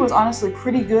 The food was honestly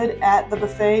pretty good at the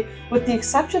buffet, with the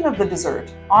exception of the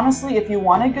dessert. Honestly, if you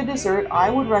want a good dessert,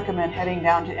 I would recommend heading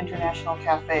down to International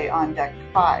Cafe on Deck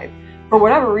 5. For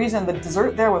whatever reason, the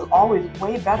dessert there was always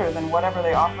way better than whatever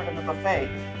they offered in the buffet.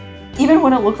 Even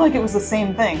when it looked like it was the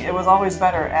same thing, it was always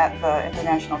better at the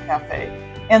International Cafe.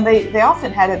 And they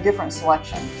often had a different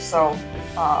selection, so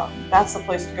that's the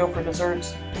place to go for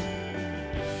desserts.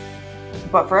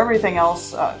 But for everything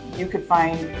else, you could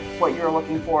find what you're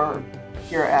looking for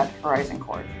here at Horizon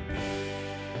Court.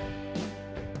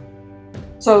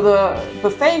 So the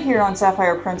buffet here on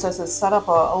Sapphire Princess is set up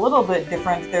a little bit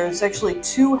different. There's actually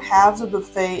two halves of the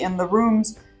buffet, and the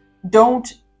rooms don't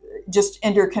just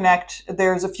interconnect.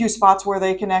 There's a few spots where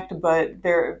they connect, but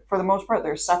for the most part,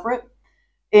 they're separate.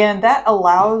 And that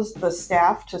allows the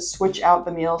staff to switch out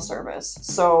the meal service.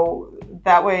 So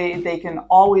that way they can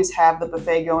always have the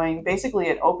buffet going. Basically,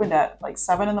 it opened at like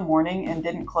 7 in the morning and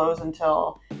didn't close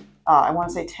until, I want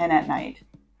to say 10 at night.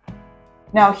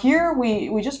 Now here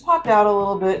we just popped out a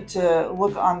little bit to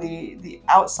look on the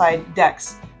outside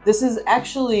decks. This is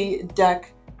actually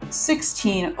deck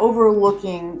 16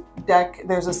 overlooking deck.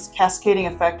 There's a cascading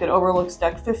effect. It overlooks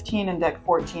deck 15 and deck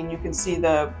 14. You can see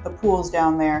the pools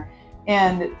down there.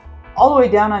 And all the way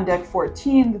down on deck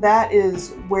 14, that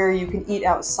is where you can eat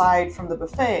outside from the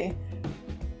buffet.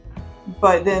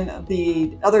 But then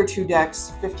the other two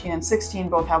decks, 15 and 16,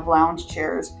 both have lounge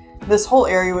chairs. This whole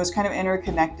area was kind of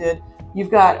interconnected. You've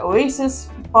got Oasis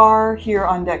Bar here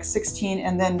on deck 16,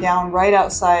 and then down right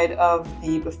outside of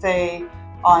the buffet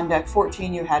on deck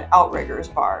 14, you had Outriggers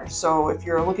Bar. So if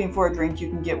you're looking for a drink, you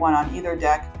can get one on either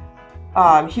deck.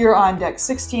 Here on deck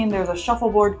 16, there's a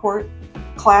shuffleboard court,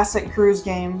 classic cruise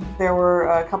game. There were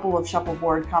a couple of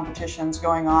shuffleboard competitions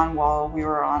going on while we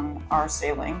were on our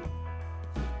sailing.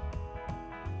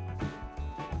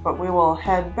 But we will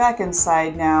head back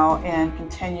inside now and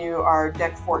continue our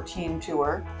deck 14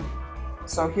 tour.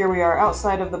 So here we are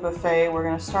outside of the buffet. We're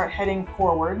going to start heading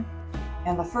forward.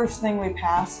 And the first thing we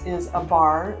pass is a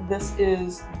bar. This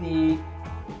is the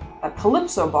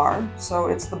Calypso bar. So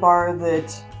it's the bar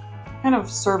that kind of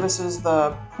services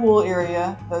the pool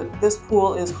area. This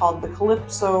pool is called the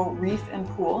Calypso Reef and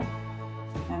Pool.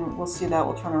 And we'll see that.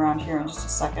 We'll turn around here in just a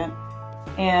second.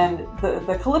 And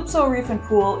the Calypso Reef and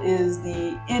Pool is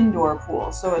the indoor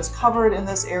pool. So it's covered in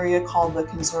this area called the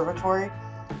conservatory.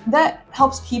 That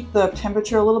helps keep the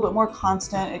temperature a little bit more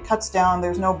constant. It cuts down,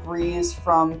 there's no breeze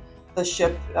from the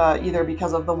ship, either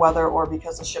because of the weather or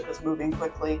because the ship is moving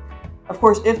quickly. Of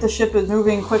course, if the ship is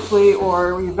moving quickly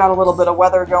or you've got a little bit of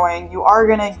weather going, you are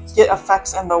going to get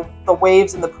effects in the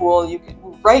waves in the pool.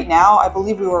 Right now, I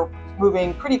believe we were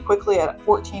moving pretty quickly at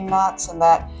 14 knots, and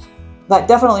that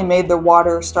definitely made the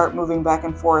water start moving back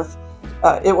and forth.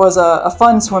 It was a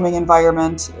fun swimming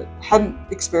environment. Hadn't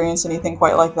experienced anything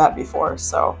quite like that before,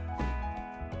 so.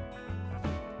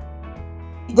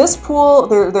 This pool,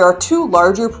 there are two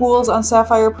larger pools on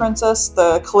Sapphire Princess,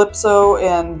 the Calypso,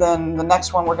 and then the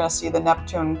next one we're going to see, the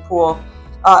Neptune pool.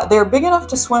 They're big enough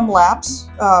to swim laps.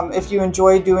 If you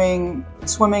enjoy doing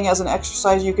swimming as an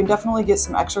exercise, you can definitely get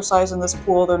some exercise in this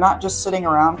pool. They're not just sitting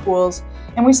around pools.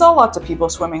 And we saw lots of people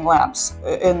swimming laps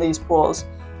in these pools.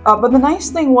 But the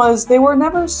nice thing was they were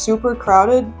never super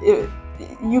crowded.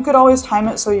 You could always time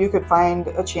it so you could find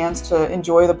a chance to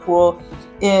enjoy the pool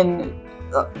in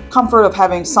comfort of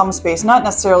having some space, not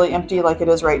necessarily empty like it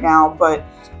is right now, but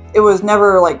it was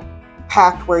never like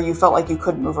packed where you felt like you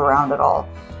couldn't move around at all.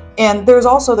 And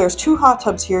there's two hot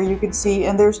tubs here you can see,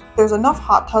 and there's enough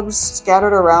hot tubs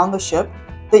scattered around the ship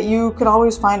that you could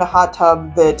always find a hot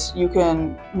tub that you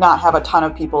can not have a ton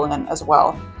of people in as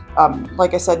well.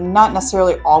 Like I said, not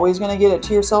necessarily always going to get it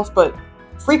to yourself, but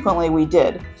frequently we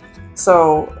did.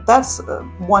 So that's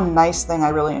one nice thing I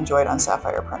really enjoyed on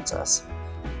Sapphire Princess.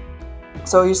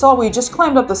 So you saw we just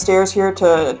climbed up the stairs here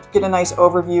to get a nice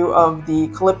overview of the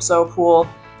Calypso pool.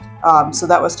 So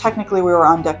that was technically, we were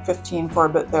on deck 15 for a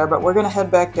bit there, but we're going to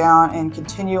head back down and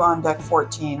continue on deck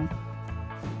 14.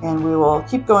 And we will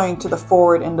keep going to the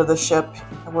forward end of the ship.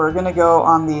 We're going to go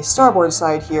on the starboard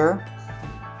side here.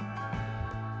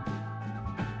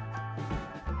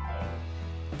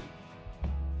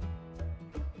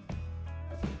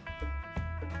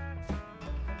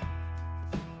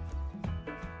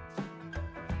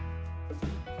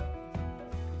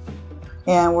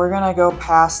 And we're gonna go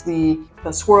past the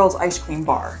Swirls ice cream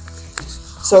bar.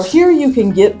 So here you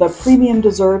can get the premium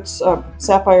desserts.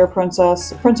 Sapphire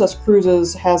Princess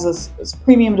Cruises has this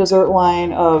premium dessert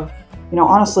line of,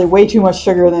 honestly way too much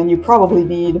sugar than you probably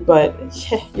need, but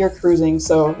you're cruising,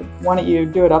 so why don't you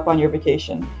do it up on your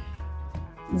vacation.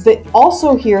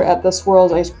 Also here at the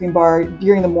Swirls ice cream bar,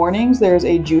 during the mornings, there's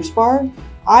a juice bar.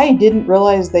 I didn't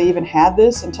realize they even had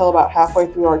this until about halfway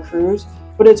through our cruise.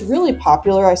 But it's really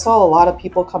popular. I saw a lot of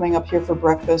people coming up here for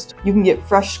breakfast. You can get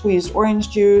fresh squeezed orange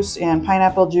juice and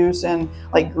pineapple juice and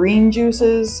like green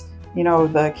juices,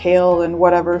 the kale and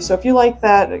whatever. So if you like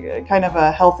that, kind of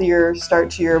a healthier start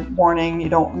to your morning, you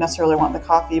don't necessarily want the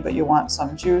coffee, but you want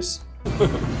some juice, Is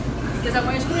that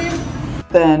ice cream?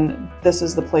 Then this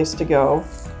is the place to go.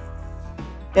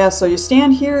 Yeah, so you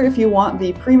stand here if you want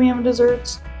the premium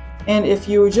desserts. And if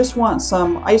you just want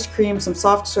some ice cream, some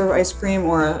soft serve ice cream,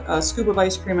 or a scoop of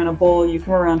ice cream in a bowl, you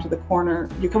come around to the corner.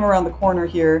 You come around the corner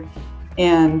here,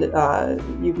 and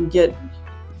you can get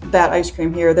that ice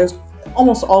cream here. There's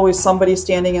almost always somebody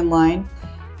standing in line.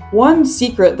 One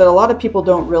secret that a lot of people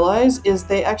don't realize is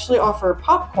they actually offer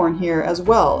popcorn here as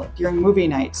well during movie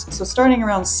nights. So starting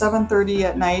around 7:30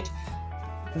 at night,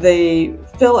 they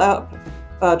fill out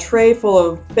a tray full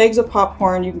of bags of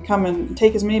popcorn. You can come and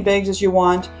take as many bags as you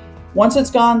want. Once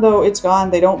it's gone, though, it's gone.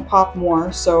 They don't pop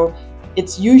more, so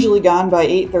it's usually gone by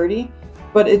 8:30.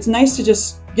 But it's nice to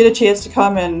just get a chance to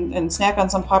come and snack on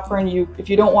some popcorn. If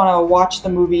you don't want to watch the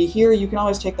movie here, you can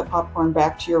always take the popcorn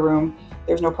back to your room.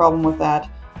 There's no problem with that.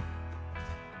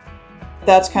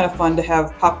 That's kind of fun to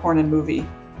have popcorn and movie.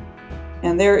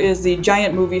 And there is the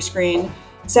giant movie screen.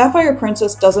 Sapphire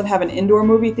Princess doesn't have an indoor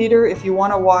movie theater. If you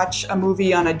want to watch a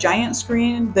movie on a giant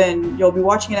screen, then you'll be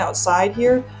watching it outside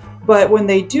here. But when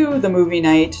they do the movie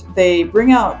night, they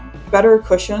bring out better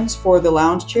cushions for the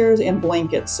lounge chairs and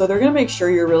blankets. So they're going to make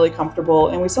sure you're really comfortable.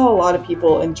 And we saw a lot of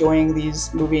people enjoying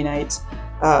these movie nights.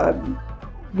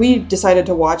 We decided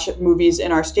to watch movies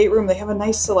in our stateroom. They have a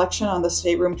nice selection on the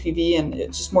stateroom TV, and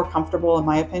it's just more comfortable in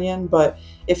my opinion. But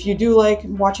if you do like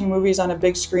watching movies on a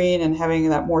big screen and having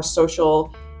that more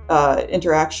social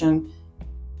interaction,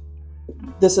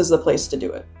 this is the place to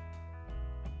do it.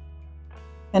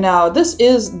 And now this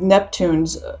is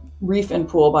Neptune's reef and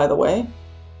pool, by the way.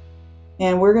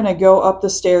 And we're going to go up the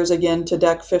stairs again to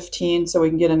deck 15 so we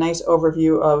can get a nice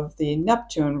overview of the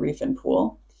Neptune reef and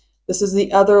pool. This is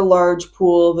the other large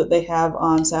pool that they have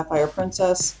on Sapphire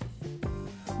Princess.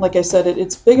 Like I said,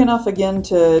 it's big enough again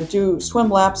to do swim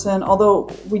laps in, although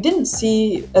we didn't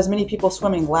see as many people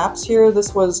swimming laps here.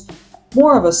 This was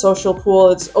more of a social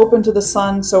pool. It's open to the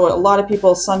sun, so a lot of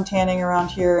people sun tanning around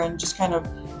here and just kind of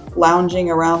lounging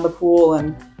around the pool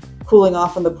and cooling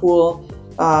off in the pool.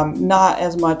 Not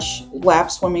as much lap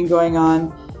swimming going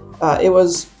on. It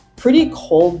was pretty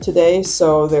cold today,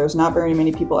 so there's not very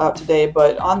many people out today,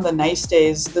 but on the nice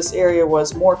days, this area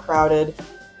was more crowded.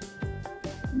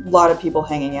 A lot of people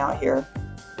hanging out here.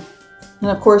 And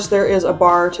of course, there is a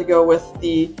bar to go with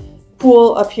the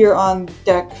pool up here on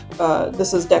deck.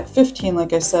 This is deck 15,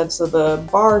 like I said, so the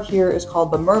bar here is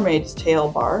called the Mermaid's Tail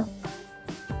Bar.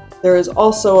 There is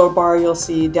also a bar you'll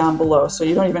see down below, so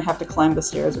you don't even have to climb the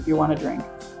stairs if you want to drink.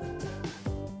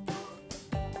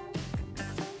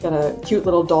 Got a cute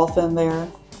little dolphin there.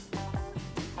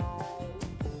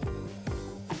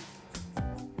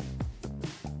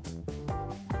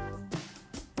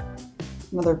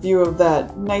 Another view of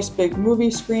that nice big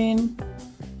movie screen.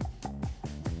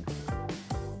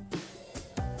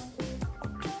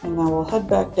 And now we'll head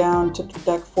back down to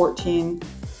deck 14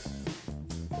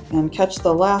 and catch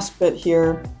the last bit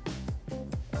here.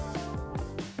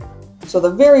 So the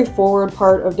very forward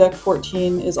part of deck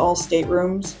 14 is all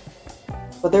staterooms,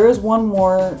 but there is one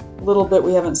more little bit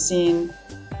we haven't seen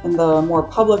in the more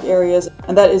public areas,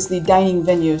 and that is the dining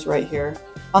venues right here.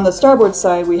 On the starboard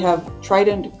side, we have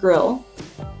Trident Grill,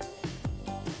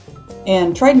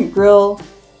 and Trident Grill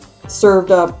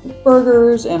served up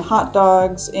burgers and hot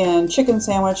dogs and chicken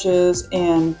sandwiches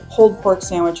and pulled pork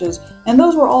sandwiches, and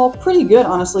those were all pretty good,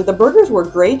 honestly. The burgers were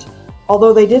great,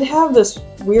 although they did have this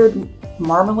weird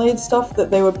marmalade stuff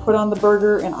that they would put on the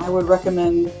burger, and I would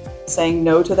recommend saying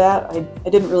no to that. I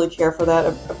didn't really care for that.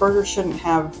 A burger shouldn't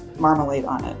have marmalade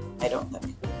on it, I don't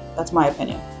think. That's my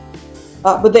opinion.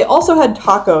 But they also had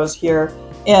tacos here,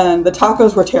 and the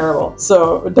tacos were terrible,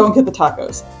 so don't get the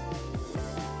tacos.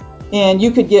 And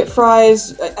you could get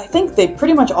fries. I think they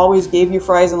pretty much always gave you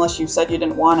fries unless you said you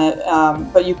didn't want it.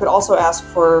 But you could also ask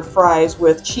for fries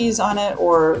with cheese on it,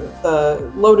 or the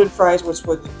loaded fries with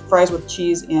fries with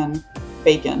cheese and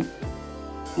bacon.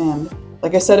 And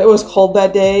like I said, it was cold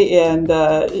that day, and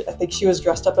I think she was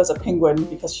dressed up as a penguin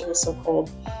because she was so cold.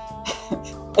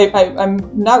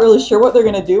 I'm not really sure what they're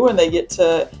going to do when they get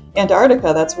to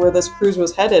Antarctica. That's where this cruise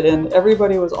was headed, and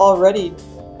everybody was already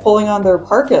pulling on their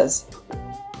parkas.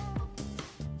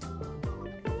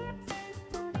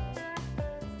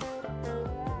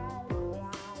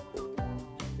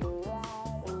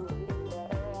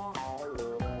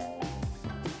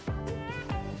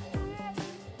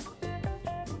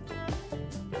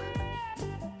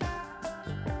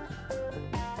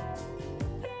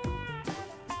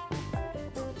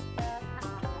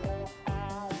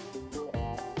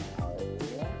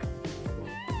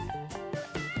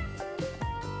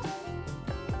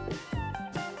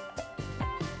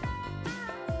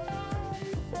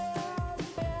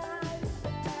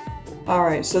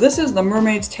 Alright, so this is the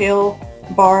Mermaid's Tail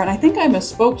Bar, and I think I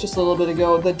misspoke just a little bit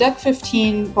ago. The Deck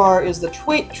 15 bar is the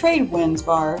Trade Winds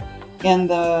bar, and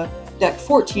the deck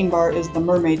 14 bar is the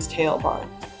Mermaid's Tail bar.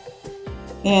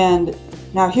 And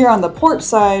now here on the port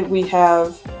side we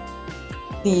have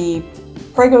the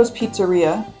Prego's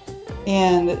Pizzeria,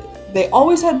 and they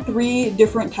always had 3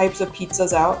 different types of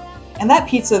pizzas out. And that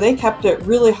pizza, they kept it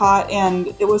really hot,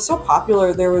 and it was so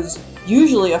popular there was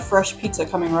usually a fresh pizza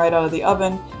coming right out of the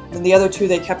oven. And the other 2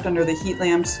 they kept under the heat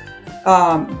lamps.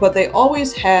 But they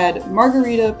always had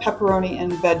margarita, pepperoni,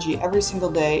 and veggie every single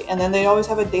day. And then they always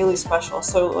have a daily special.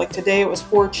 So like today it was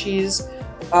 4 cheese.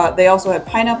 They also had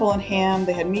pineapple and ham.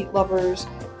 They had meat lovers.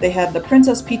 They had the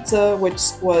Princess Pizza, which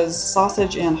was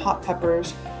sausage and hot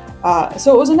peppers.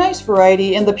 So it was a nice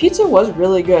variety, and the pizza was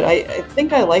really good. I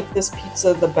think I like this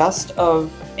pizza the best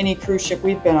of any cruise ship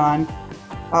we've been on.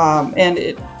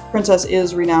 And Princess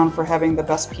is renowned for having the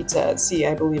best pizza at sea.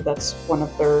 I believe that's one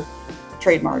of their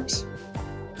trademarks.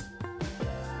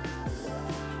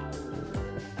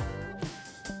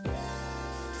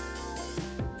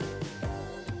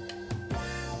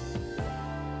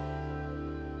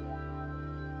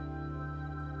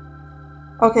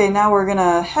 Okay, now we're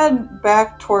gonna head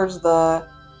back towards the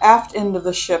aft end of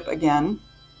the ship again,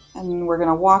 and we're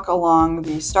gonna walk along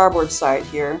the starboard side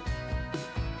here.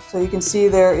 So you can see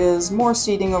there is more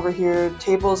seating over here,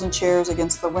 tables and chairs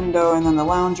against the window, and then the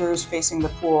loungers facing the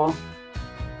pool.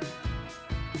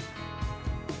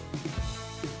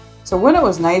 So when it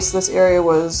was nice, this area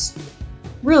was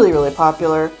really, really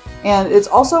popular, and it's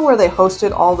also where they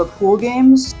hosted all the pool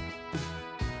games.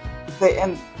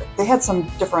 They had some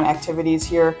different activities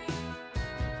here.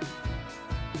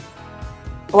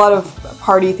 A lot of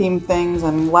party-themed things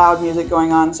and loud music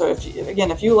going on. So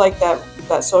if you like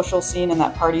that social scene and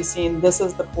that party scene, this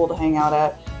is the pool to hang out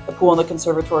at. The pool in the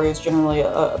conservatory is generally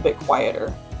a bit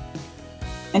quieter.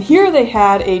 And here they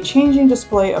had a changing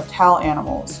display of towel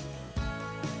animals.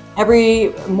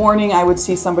 Every morning I would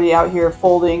see somebody out here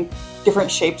folding different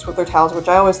shapes with their towels, which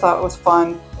I always thought was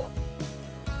fun.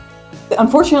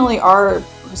 Unfortunately, our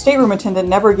stateroom attendant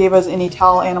never gave us any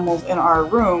towel animals in our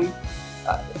room.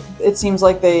 It seems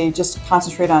like they just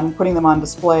concentrate on putting them on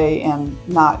display and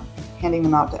not handing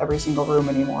them out to every single room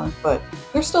anymore, but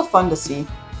they're still fun to see.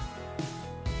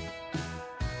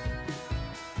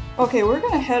 Okay, we're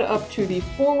going to head up to the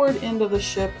forward end of the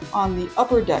ship on the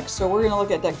upper deck. So we're going to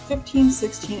look at deck 15,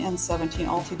 16, and 17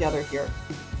 all together here.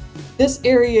 This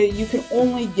area you can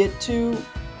only get to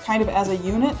kind of as a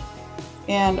unit.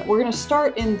 And we're going to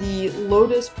start in the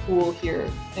Lotus pool here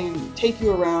and take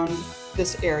you around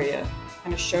this area,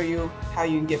 kind of show you how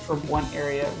you can get from one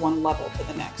area, one level to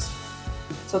the next.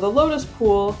 So the Lotus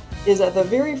pool is at the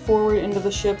very forward end of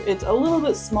the ship. It's a little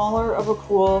bit smaller of a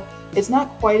pool. It's not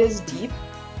quite as deep,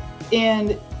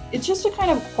 and it's just a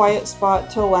kind of quiet spot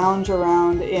to lounge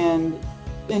around and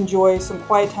enjoy some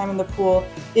quiet time in the pool.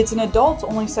 It's an adults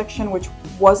only section, which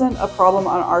wasn't a problem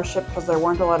on our ship because there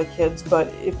weren't a lot of kids, but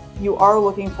if you are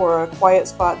looking for a quiet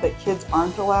spot that kids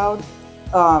aren't allowed,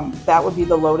 that would be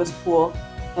the Lotus pool.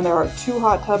 And there are 2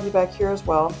 hot tubs back here as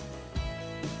well.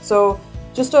 So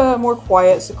just a more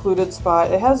quiet, secluded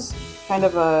spot. It has kind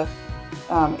of a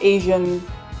Asian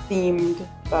themed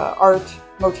art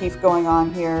motif going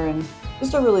on here, and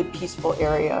just a really peaceful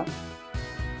area.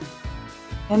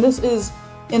 And this is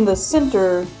in the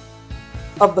center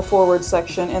of the forward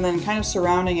section, and then kind of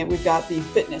surrounding it we've got the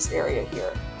fitness area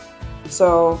here.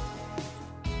 So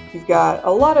you've got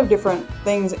a lot of different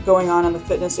things going on in the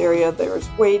fitness area. There's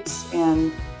weights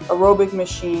and aerobic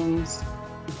machines,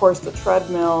 of course the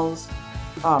treadmills,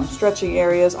 stretching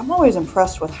areas. I'm always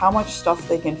impressed with how much stuff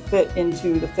they can fit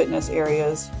into the fitness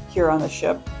areas here on the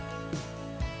ship.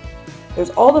 There's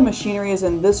all the machinery is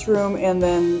in this room, and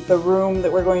then the room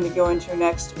that we're going to go into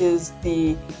next is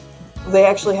they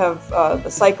actually have the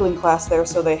cycling class there,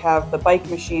 so they have the bike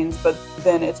machines, but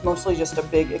then it's mostly just a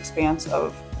big expanse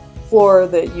of floor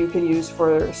that you can use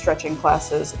for stretching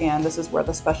classes, and this is where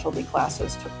the specialty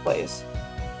classes took place.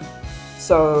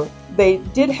 So they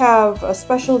did have a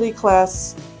specialty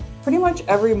class pretty much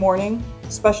every morning,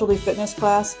 specialty fitness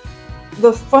class.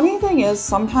 The funny thing is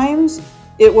sometimes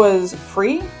it was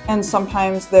free and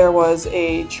sometimes there was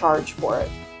a charge for it.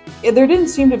 There didn't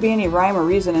seem to be any rhyme or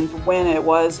reason into when it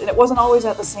was, and it wasn't always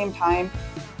at the same time.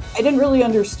 I didn't really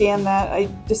understand that. I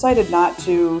decided not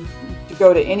to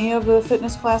go to any of the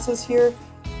fitness classes here.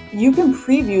 You can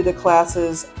preview the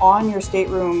classes on your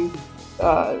stateroom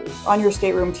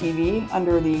TV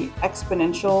under the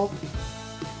exponential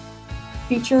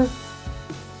feature,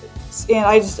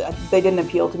 and they didn't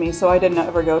appeal to me, so I didn't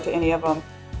ever go to any of them.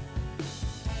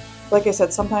 Like I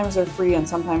said, sometimes they're free and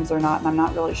sometimes they're not, and I'm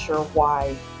not really sure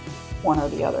why one or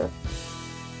the other.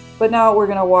 But now we're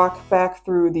going to walk back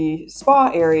through the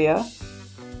spa area,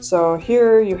 So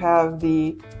here you have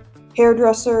the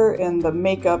hairdresser and the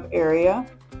makeup area.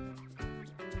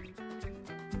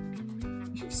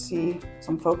 You can see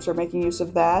some folks are making use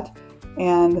of that.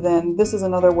 And then this is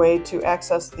another way to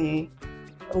access the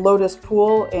Lotus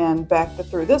pool and back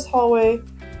through this hallway,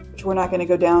 which we're not going to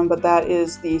go down, but that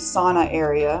is the sauna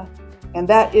area. And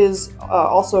that is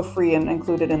also free and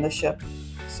included in the ship.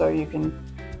 So you can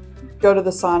go to the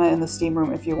sauna and the steam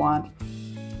room if you want.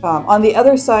 On the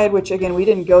other side, which again, we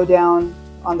didn't go down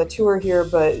on the tour here,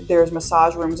 but there's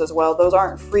massage rooms as well. Those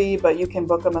aren't free, but you can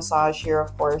book a massage here,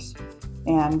 of course.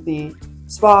 And the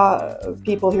spa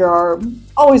people here are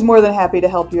always more than happy to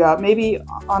help you out. Maybe,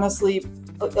 honestly,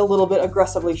 a little bit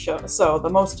aggressively so. The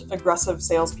most aggressive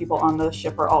salespeople on the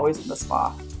ship are always in the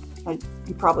spa.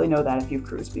 You probably know that if you've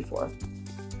cruised before.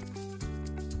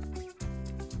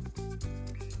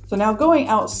 So now going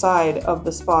outside of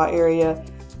the spa area,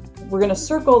 we're going to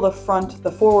circle the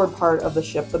forward part of the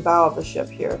ship, the bow of the ship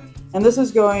here. And this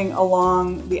is going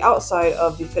along the outside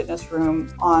of the fitness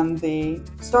room on the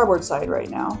starboard side right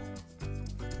now.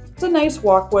 It's a nice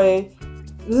walkway.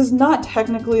 This is not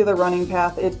technically the running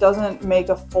path. It doesn't make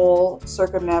a full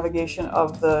circumnavigation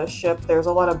of the ship. There's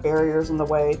a lot of barriers in the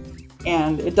way,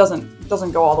 and it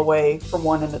doesn't go all the way from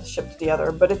one end of the ship to the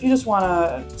other. But if you just want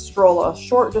to stroll a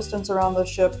short distance around the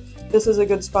ship, this is a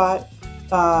good spot.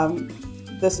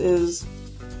 This is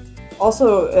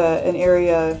also an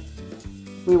area,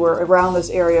 we were around this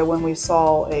area when we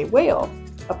saw a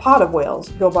pod of whales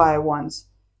go by once.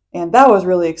 And that was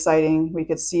really exciting. We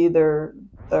could see their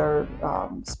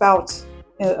spouts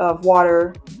of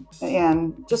water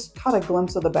and just caught a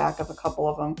glimpse of the back of a couple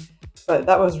of them. But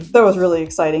that was really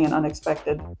exciting and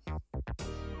unexpected.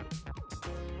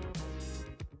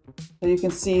 So you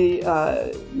can see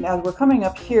as we're coming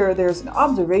up here, there's an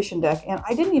observation deck, and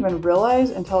I didn't even realize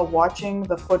until watching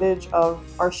the footage of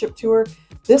our ship tour,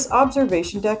 this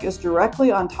observation deck is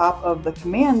directly on top of the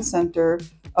command center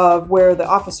of where the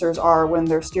officers are when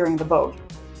they're steering the boat.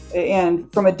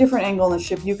 And from a different angle in the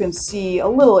ship, you can see a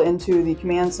little into the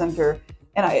command center,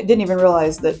 and I didn't even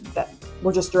realize that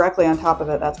we're just directly on top of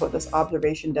it. That's what this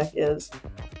observation deck is.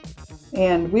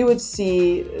 And we would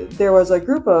see, there was a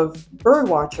group of bird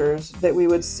watchers that we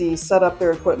would see set up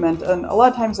their equipment, and a lot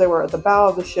of times they were at the bow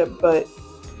of the ship, but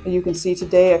you can see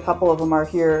today a couple of them are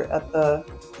here at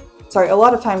a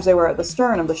lot of times they were at the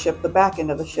stern of the ship, the back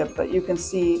end of the ship, but you can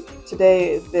see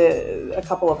today a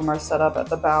couple of them are set up at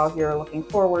the bow here looking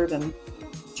forward and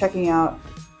checking out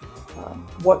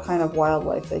what kind of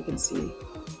wildlife they can see.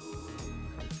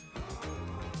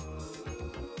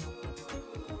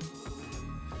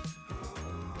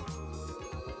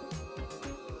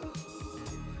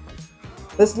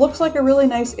 This looks like a really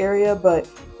nice area, but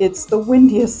it's the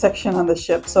windiest section on the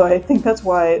ship, so I think that's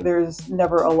why there's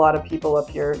never a lot of people up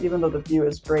here, even though the view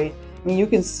is great. I mean, you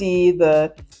can see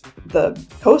the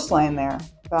coastline there.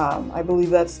 I believe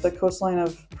that's the coastline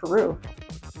of Peru.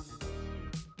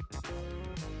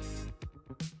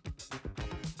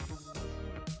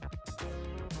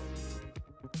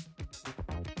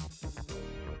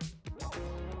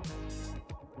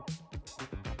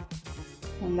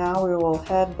 And now we will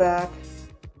head back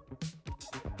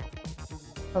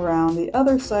around the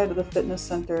other side of the fitness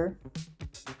center.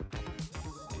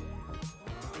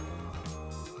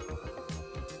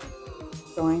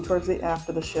 Going towards the aft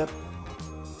of the ship.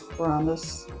 We're on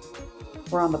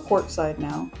the port side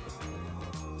now.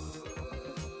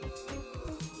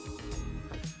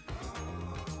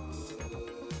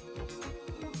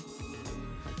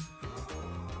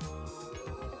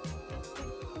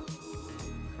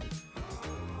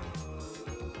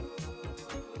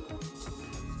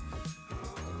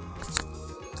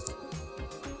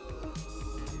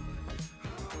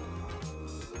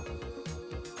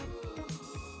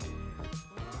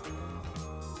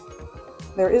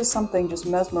 There is something just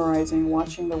mesmerizing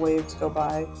watching the waves go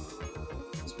by.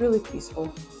 It's really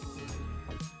peaceful.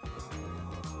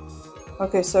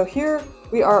 Okay, so here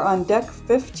we are on deck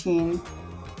 15.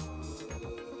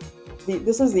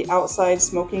 This is the outside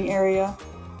smoking area.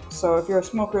 So if you're a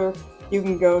smoker, you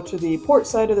can go to the port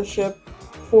side of the ship,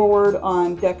 forward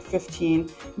on deck 15.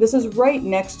 This is right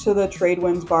next to the Trade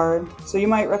Winds bar. So you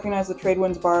might recognize the Trade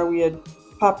Winds bar. We had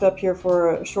popped up here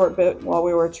for a short bit while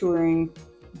we were touring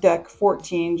deck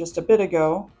 14 just a bit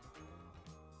ago.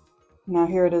 Now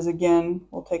here it is again.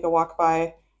 We'll take a walk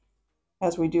by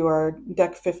as we do our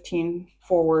deck 15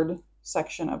 forward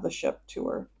section of the ship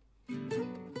tour.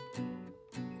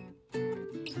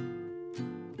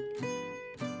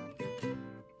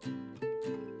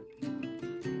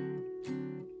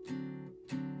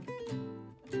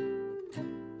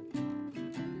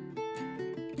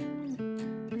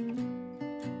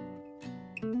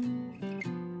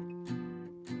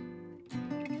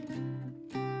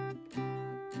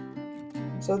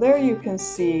 So there you can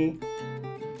see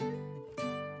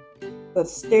the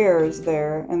stairs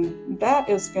there, and that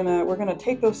is we're gonna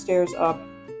take those stairs up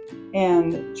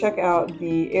and check out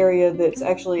the area that's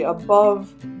actually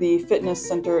above the fitness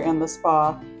center and the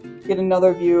spa. Get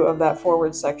another view of that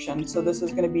forward section. So this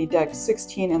is going to be deck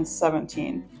 16 and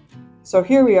 17. So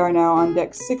here we are now on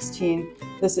deck 16.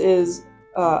 This is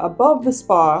above the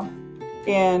spa,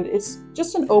 and it's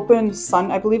just an open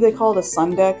sun, I believe they call it a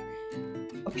sun deck.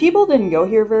 People didn't go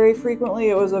here very frequently.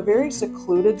 It was a very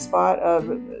secluded spot,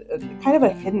 kind of a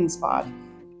hidden spot.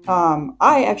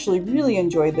 I actually really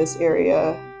enjoyed this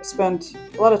area. I spent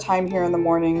a lot of time here in the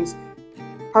mornings.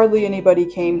 Hardly anybody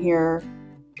came here.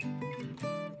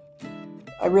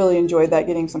 I really enjoyed that,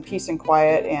 getting some peace and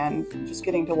quiet and just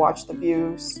getting to watch the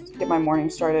views, get my morning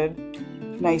started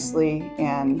nicely,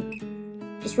 and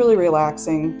just really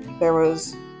relaxing. There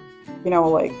was, you know,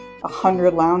 like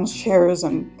 100 lounge chairs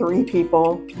and 3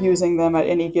 people using them at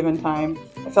any given time.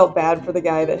 I felt bad for the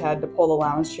guy that had to pull the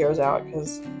lounge chairs out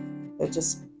because it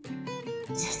just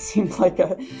seemed like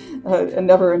a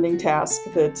never-ending task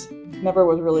that never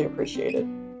was really appreciated.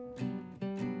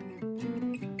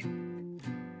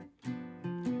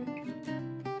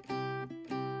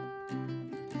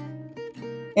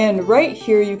 And right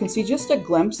here you can see just a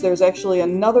glimpse. There's actually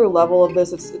another level of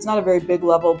this. It's not a very big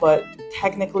level, but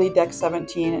technically deck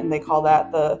 17, and they call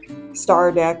that the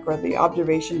star deck or the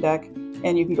observation deck.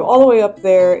 And you can go all the way up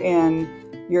there, and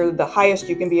you're the highest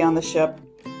you can be on the ship.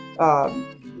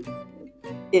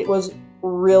 It was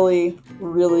really,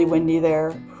 really windy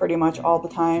there pretty much all the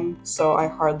time, so I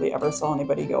hardly ever saw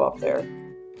anybody go up there.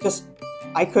 Just,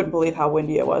 I couldn't believe how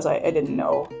windy it was. I didn't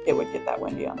know it would get that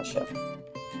windy on the ship.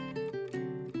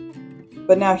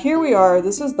 But now here we are.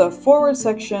 This is the forward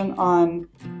section on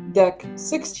deck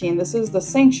 16. This is the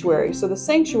sanctuary. So the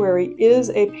sanctuary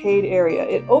is a paid area.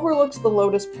 It overlooks the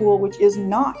Lotus Pool, which is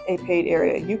not a paid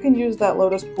area. You can use that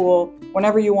Lotus Pool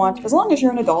whenever you want, as long as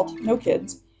you're an adult, no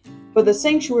kids. But the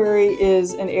sanctuary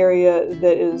is an area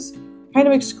that is kind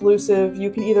of exclusive. You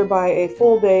can either buy a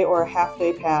full day or a half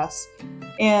day pass.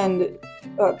 And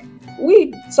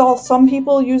we saw some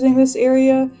people using this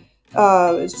area.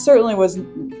 It certainly was,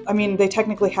 I mean, they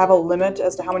technically have a limit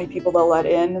as to how many people they'll let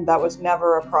in. That was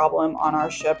never a problem on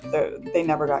our ship. They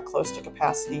never got close to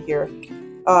capacity here.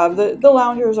 The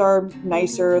loungers are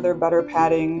nicer, they're better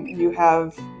padding. You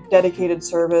have dedicated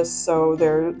service, so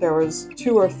there was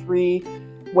 2 or 3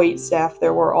 wait staff.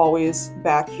 There were always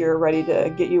back here ready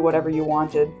to get you whatever you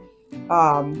wanted.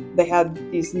 They had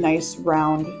these nice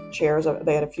round chairs.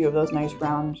 They had a few of those nice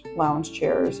round lounge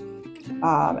chairs.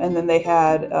 And then they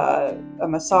had a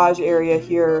massage area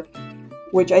here,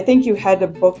 which I think you had to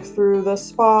book through the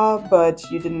spa, but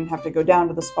you didn't have to go down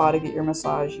to the spa to get your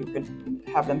massage. You could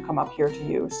have them come up here to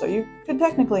you. So you could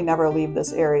technically never leave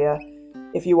this area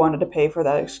if you wanted to pay for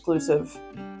that exclusive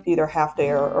either half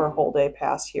day or whole day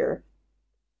pass here.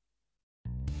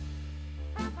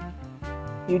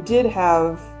 You did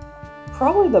have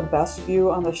probably the best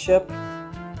view on the ship.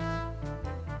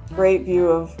 Great view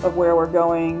of where we're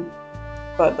going,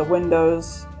 but the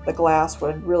windows, the glass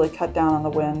would really cut down on the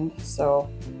wind, so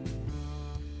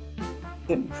you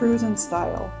can cruise in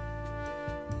style.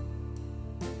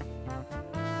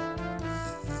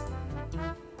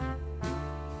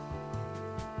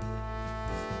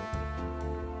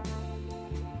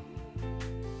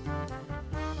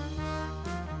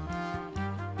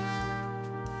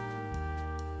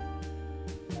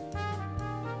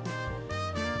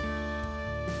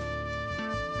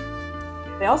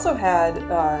 They also had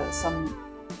some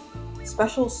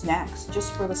special snacks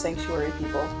just for the sanctuary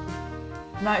people.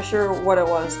 I'm not sure what it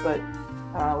was, but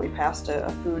we passed a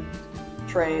food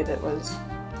tray that was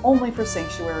only for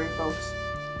sanctuary folks.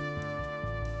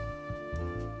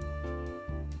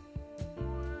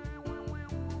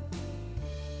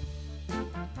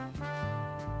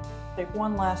 Take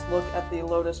one last look at the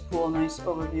Lotus Pool. Nice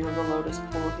overview of the Lotus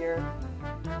Pool here.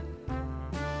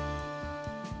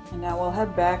 And now we'll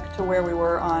head back to where we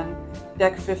were on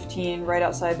deck 15, right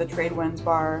outside the Trade Winds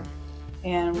bar,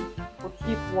 and we'll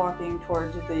keep walking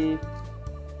towards the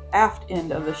aft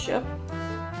end of the ship.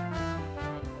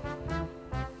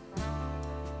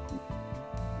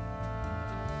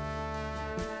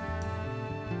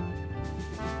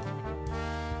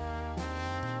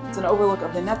 It's an overlook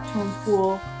of the Neptune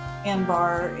pool and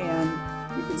bar, and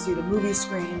you can see the movie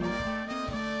screen.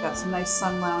 Got some nice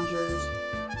sun loungers.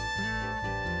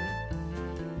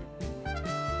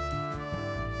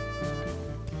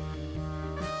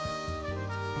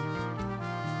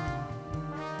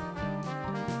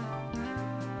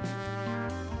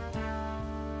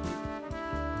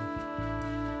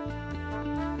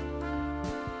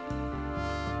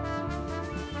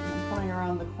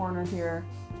 corner here,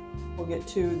 we'll get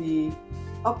to the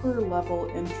upper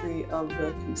level entry of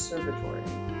the conservatory.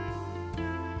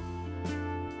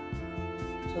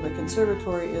 So the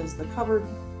conservatory is the covered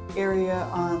area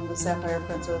on the Sapphire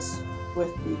Princess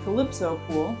with the Calypso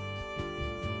pool.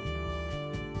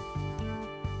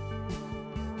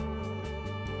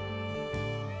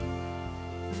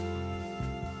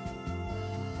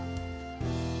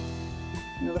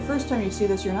 You know, the first time you see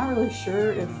this, you're not really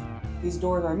sure if these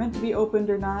doors are meant to be opened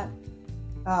or not.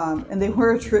 And they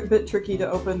were a bit tricky to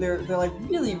open. They're like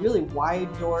really, really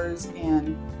wide doors,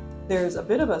 and there's a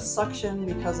bit of a suction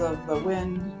because of the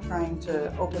wind trying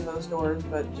to open those doors,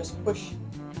 but just push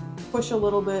a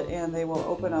little bit and they will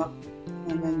open up,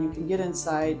 and then you can get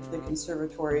inside to the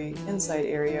conservatory inside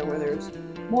area where there's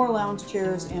more lounge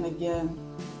chairs, and again,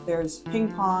 there's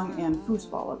ping pong and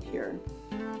foosball up here.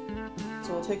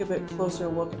 So we'll take a bit closer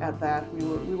look at that.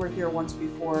 We were here once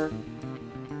before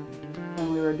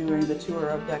when we were doing the tour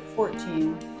of deck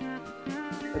 14,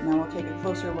 but now we'll take a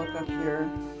closer look up here.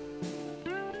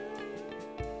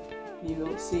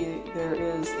 You'll see there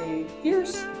is a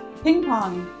fierce ping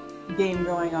pong game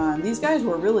going on. These guys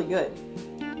were really good.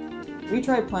 We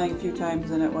tried playing a few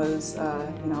times and it was,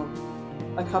 you know,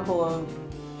 a couple of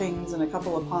pings and a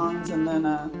couple of pongs and then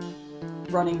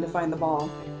running to find the ball.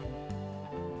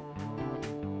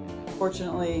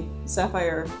 Fortunately,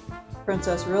 Sapphire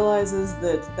Princess realizes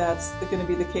that that's going to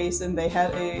be the case, and they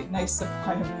had a nice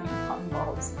supply of ping pong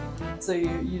balls, so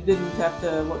you didn't have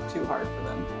to look too hard for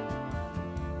them.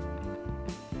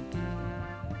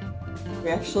 We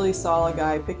actually saw a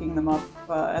guy picking them up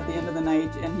at the end of the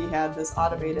night, and he had this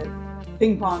automated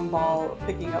ping pong ball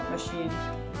picking up machine,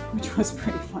 which was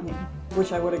pretty funny.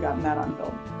 Wish I would have gotten that on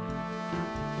film.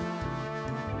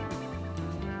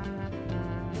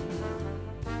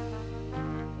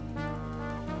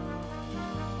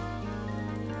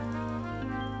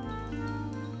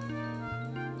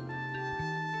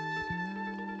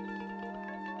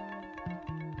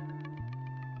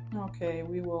 Okay,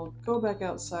 we will go back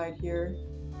outside here.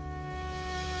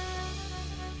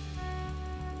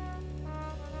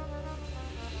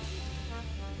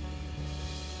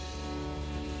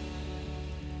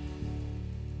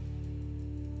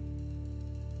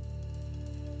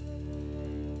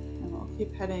 And we'll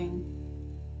keep heading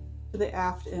to the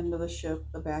aft end of the ship,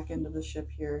 the back end of the ship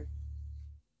here.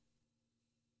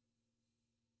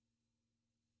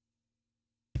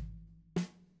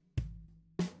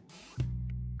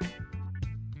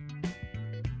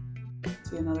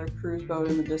 See another cruise boat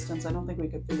in the distance. I don't think we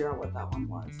could figure out what that one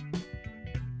was.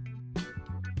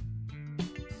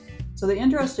 So the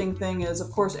interesting thing is,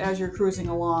 of course, as you're cruising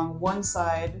along, one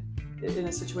side, in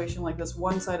a situation like this,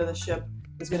 one side of the ship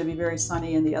is going to be very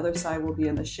sunny and the other side will be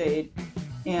in the shade.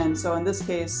 And so in this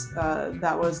case,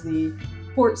 that was the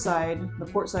port side. The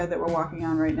port side that we're walking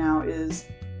on right now is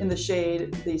in the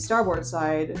shade. The starboard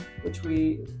side, which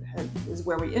is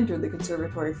where we entered the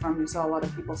conservatory from, we saw a lot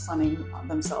of people sunning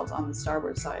themselves on the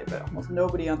starboard side, but almost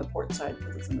nobody on the port side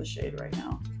because it's in the shade right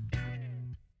now.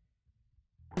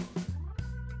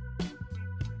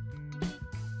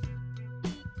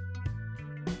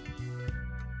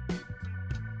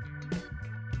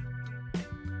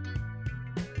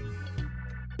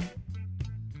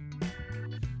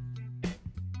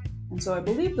 And so I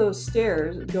believe those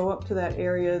stairs go up to that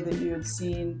area that you had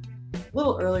seen a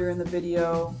little earlier in the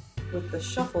video with the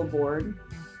shuffleboard,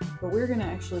 but we're going to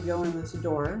actually go in this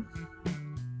door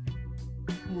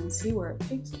and see where it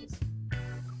takes us.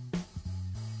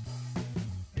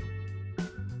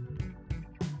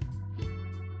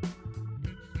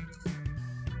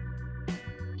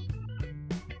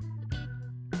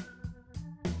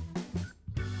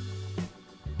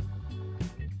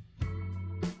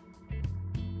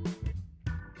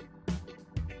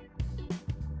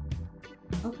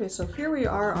 Okay, so here we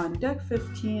are on deck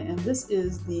 15, and this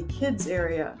is the kids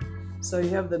area. So you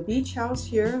have the beach house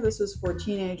here. This is for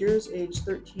teenagers aged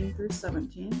 13 through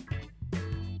 17.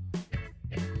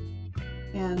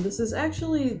 And this is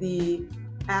actually the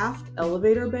aft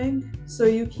elevator bank. So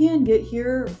you can get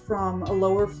here from a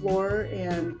lower floor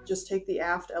and just take the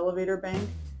aft elevator bank.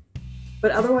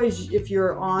 But otherwise, if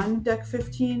you're on deck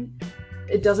 15,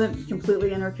 it doesn't completely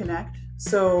interconnect.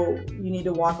 So you need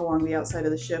to walk along the outside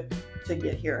of the ship to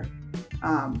get here.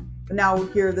 But now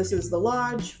here, this is the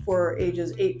lodge for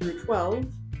ages 8 through 12.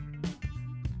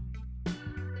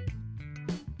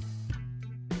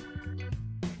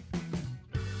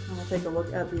 And we'll take a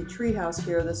look at the treehouse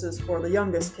here. This is for the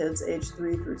youngest kids, aged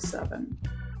 3 through 7.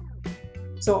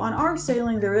 So on our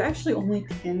sailing, there were actually only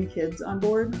 10 kids on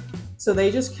board. So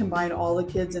they just combined all the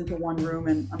kids into one room,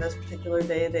 and on this particular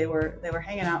day, they were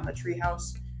hanging out in the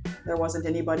treehouse. there wasn't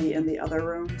anybody in the other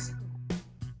rooms.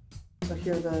 So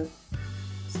here the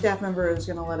staff member is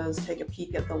going to let us take a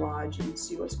peek at the lodge and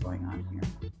see what's going on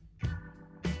here.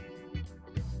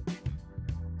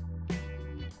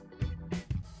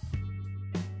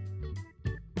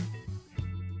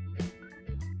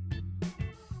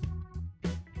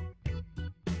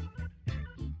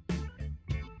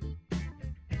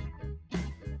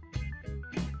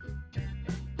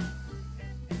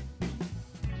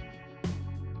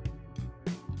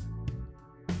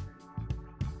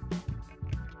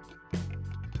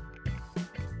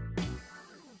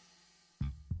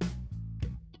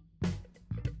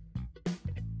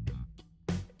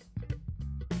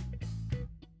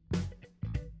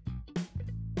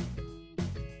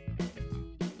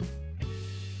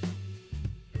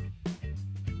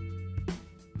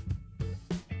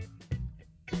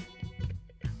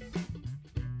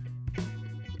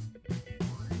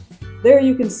 There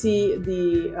you can see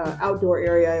the outdoor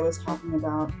area I was talking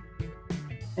about.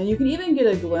 And you can even get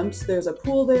a glimpse. There's a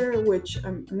pool there, which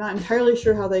I'm not entirely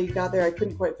sure how they got there. I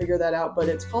couldn't quite figure that out, but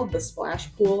it's called the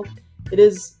Splash Pool. It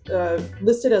is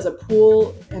listed as a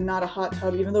pool and not a hot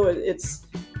tub, even though it's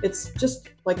just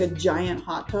like a giant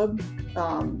hot tub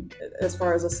as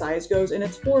far as the size goes. And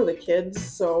it's for the kids,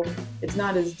 so it's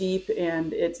not as deep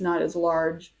and it's not as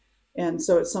large. And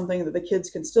so it's something that the kids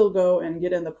can still go and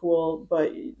get in the pool,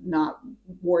 but not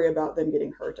worry about them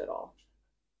getting hurt at all.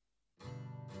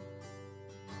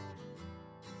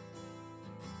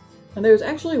 And there's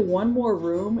actually one more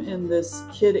room in this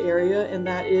kid area, and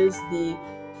that is the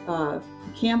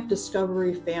Camp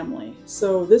Discovery Family.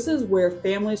 So this is where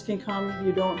families can come.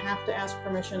 You don't have to ask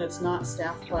permission. It's not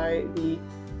staffed by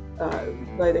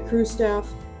the cruise staff.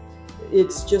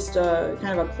 It's just a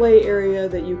kind of a play area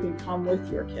that you can come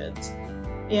with your kids.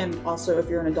 And also, if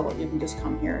you're an adult, you can just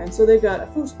come here. And so they've got a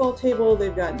foosball table,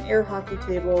 they've got an air hockey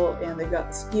table, and they've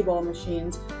got the skee ball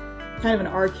machines. Kind of an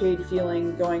arcade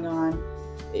feeling going on.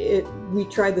 We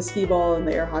tried the skee ball and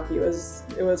the air hockey. It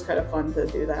was kind of fun to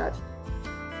do that.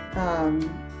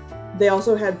 They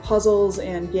also had puzzles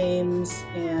and games,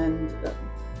 and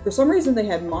for some reason they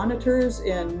had monitors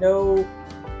and no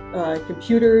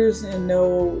computers and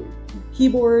no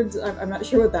keyboards. I'm not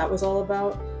sure what that was all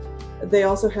about. They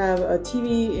also have a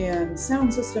TV and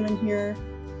sound system in here.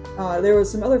 There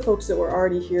was some other folks that were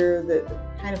already here that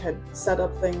kind of had set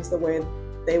up things the way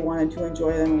they wanted to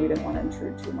enjoy them, and we didn't want to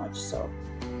intrude too much.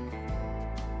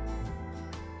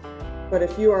 But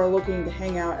if you are looking to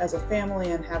hang out as a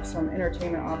family and have some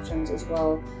entertainment options as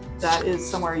well, that is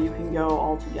somewhere you can go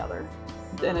all together.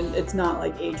 And it's not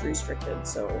like age restricted,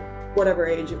 so whatever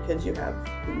age of kids you have,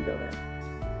 you can go there.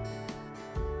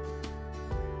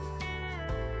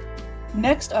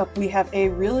 Next up, we have a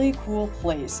really cool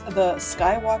place, the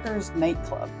Skywalker's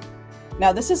Nightclub.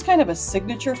 Now, this is kind of a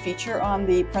signature feature on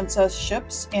the Princess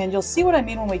ships, and you'll see what I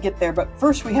mean when we get there, but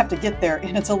first we have to get there,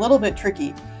 and it's a little bit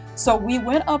tricky. So we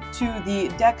went up to the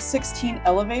Deck 16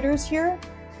 elevators here.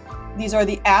 These are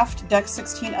the aft Deck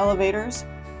 16 elevators.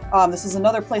 This is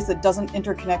another place that doesn't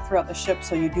interconnect throughout the ship,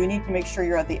 so you do need to make sure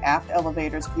you're at the aft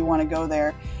elevators if you want to go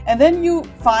there. And then you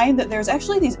find that there's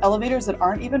actually these elevators that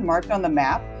aren't even marked on the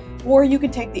map, or you can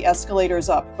take the escalators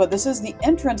up. But this is the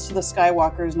entrance to the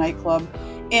Skywalker's Nightclub,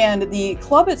 and the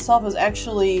club itself is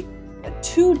actually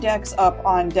 2 decks up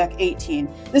on Deck 18.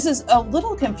 This is a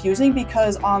little confusing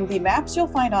because on the maps you'll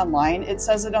find online, it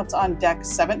says that it's on Deck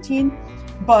 17,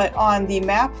 but on the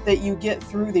map that you get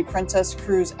through the Princess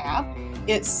Cruise app,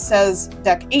 it says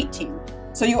Deck 18.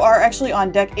 So you are actually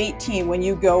on Deck 18 when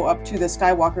you go up to the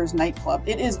Skywalker's Nightclub.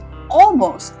 It is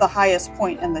almost the highest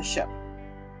point in the ship.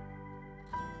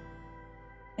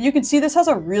 You can see this has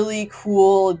a really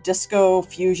cool disco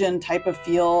fusion type of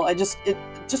feel. I just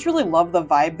really love the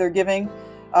vibe they're giving.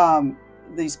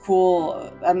 These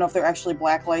cool, I don't know if they're actually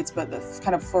black lights, but this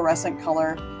kind of fluorescent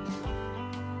color.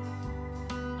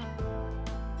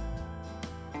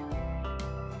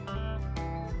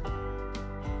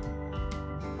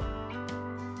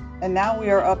 And now we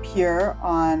are up here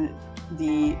on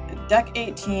the Deck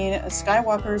 18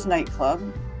 Skywalker's Nightclub.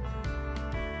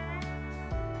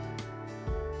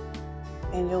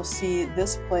 And you'll see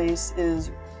this place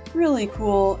is really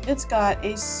cool. It's got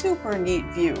a super neat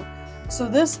view. So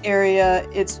this area,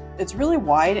 it's really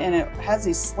wide, and it has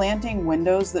these slanting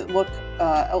windows that look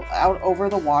out over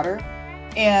the water,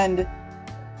 and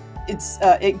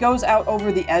it goes out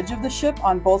over the edge of the ship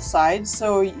on both sides.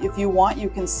 So if you want, you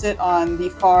can sit on the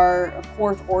far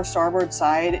port or starboard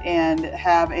side and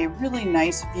have a really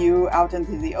nice view out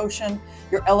into the ocean.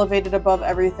 You're elevated above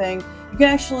everything. You can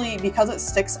actually, because it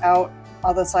sticks out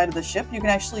on the side of the ship, you can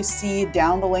actually see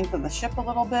down the length of the ship a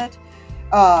little bit.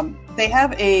 They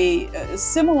have a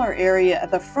similar area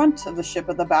at the front of the ship,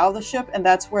 at the bow of the ship, and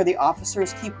that's where the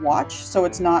officers keep watch. So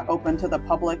it's not open to the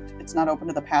public, it's not open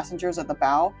to the passengers at the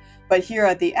bow. But here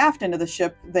at the aft end of the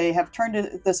ship, they have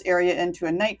turned this area into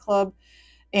a nightclub,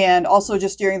 and also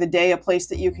just during the day, a place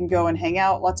that you can go and hang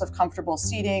out, lots of comfortable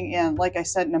seating, and like I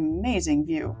said, an amazing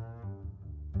view.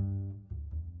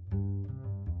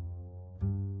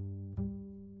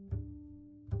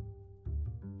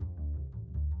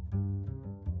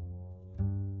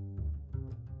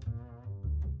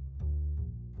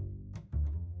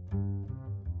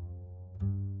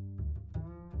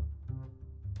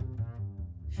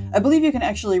 I believe you can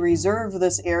actually reserve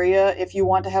this area if you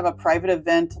want to have a private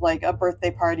event like a birthday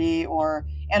party or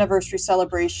anniversary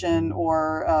celebration,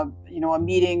 or a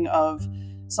meeting of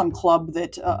some club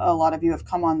that a lot of you have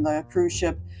come on the cruise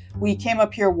ship. We came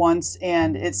up here once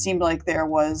and it seemed like there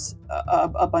was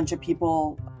a bunch of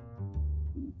people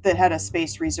that had a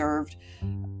space reserved.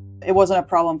 It wasn't a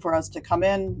problem for us to come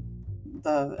in.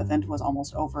 The event was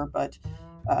almost over, but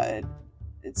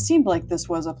it seemed like this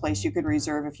was a place you could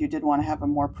reserve if you did want to have a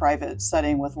more private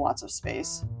setting with lots of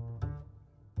space.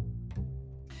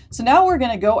 So now we're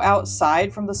going to go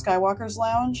outside from the Skywalker's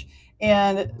Lounge,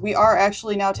 and we are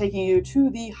actually now taking you to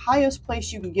the highest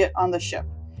place you can get on the ship,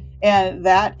 and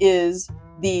that is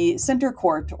the center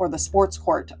court, or the sports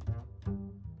court.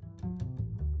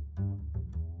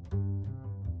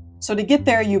 So to get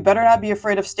there, you better not be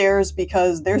afraid of stairs,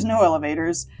 because there's no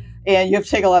elevators and you have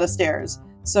to take a lot of stairs.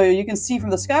 So you can see from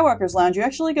the Skywalker's Lounge, you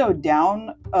actually go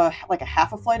down like a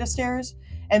half a flight of stairs,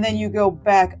 and then you go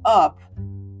back up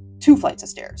 2 flights of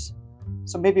stairs.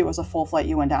 So maybe it was a full flight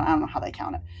you went down. I don't know how they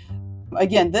count it.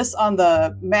 Again, this on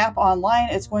the map online,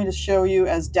 it's going to show you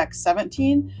as deck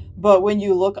 17, but when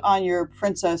you look on your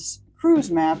Princess Cruise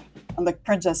map, on the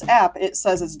Princess app, it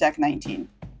says it's deck 19.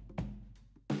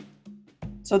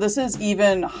 So this is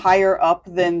even higher up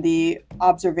than the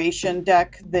observation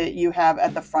deck that you have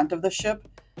at the front of the ship.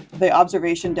 The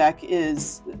observation deck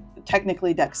is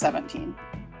technically deck 17.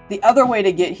 The other way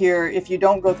to get here, if you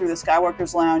don't go through the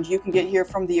Skywalker's Lounge, you can get here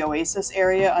from the Oasis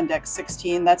area on deck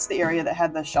 16. That's the area that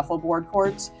had the shuffleboard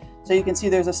courts. So you can see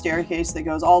there's a staircase that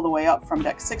goes all the way up from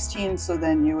deck 16. So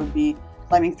then you would be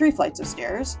climbing 3 flights of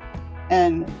stairs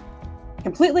and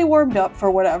completely warmed up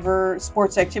for whatever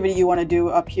sports activity you want to do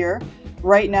up here.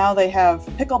 Right now they have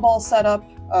pickleball set up,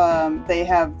 they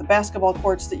have the basketball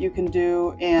courts that you can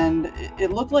do, and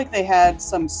it looked like they had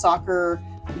some soccer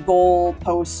goal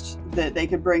posts that they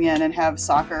could bring in and have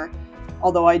soccer,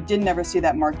 although I did never see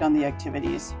that marked on the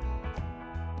activities.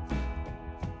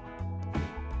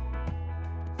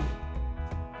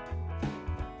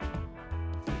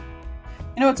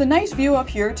 You know, it's a nice view up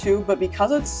here too, but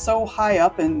because it's so high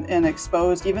up and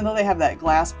exposed, even though they have that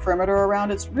glass perimeter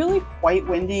around, it's really quite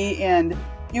windy, and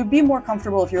you'd be more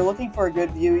comfortable if you're looking for a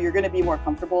good view. You're going to be more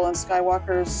comfortable in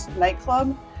Skywalker's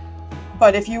nightclub.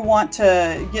 But if you want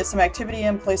to get some activity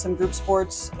in, play some group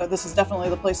sports, this is definitely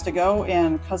the place to go.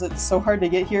 And because it's so hard to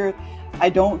get here, I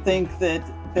don't think that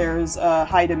there's a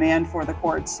high demand for the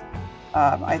courts.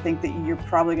 I think that you're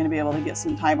probably going to be able to get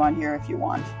some time on here if you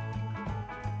want.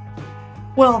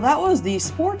 Well, that was the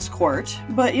sports court,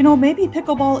 but you know, maybe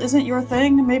pickleball isn't your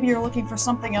thing. Maybe you're looking for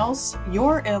something else.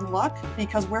 You're in luck,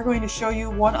 because we're going to show you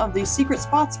one of the secret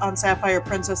spots on Sapphire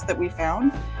Princess that we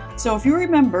found. So if you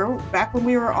remember, back when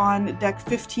we were on deck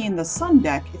 15, the sun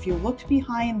deck, if you looked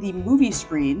behind the movie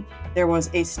screen, there was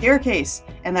a staircase,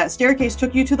 and that staircase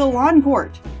took you to the lawn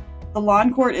court. The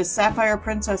lawn court is Sapphire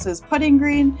Princess's putting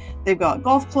green. They've got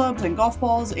golf clubs and golf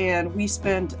balls, and we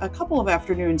spent a couple of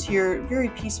afternoons here, very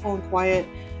peaceful and quiet.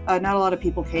 Not a lot of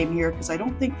people came here because I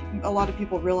don't think a lot of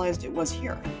people realized it was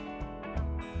here.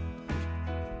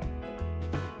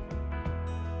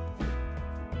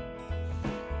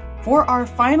 For our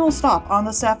final stop on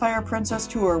the Sapphire Princess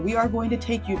tour, we are going to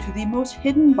take you to the most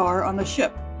hidden bar on the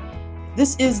ship.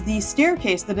 This is the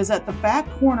staircase that is at the back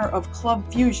corner of Club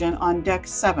Fusion on deck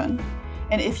 7.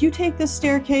 And if you take this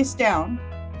staircase down,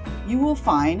 you will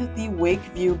find the Wake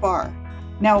View Bar.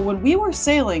 Now, when we were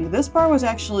sailing, this bar was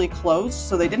actually closed,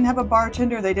 so they didn't have a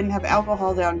bartender, they didn't have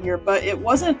alcohol down here, but it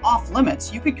wasn't off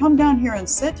limits. You could come down here and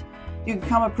sit, you could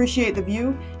come appreciate the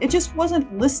view. It just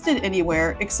wasn't listed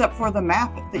anywhere except for the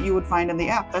map that you would find in the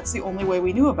app. That's the only way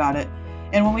we knew about it.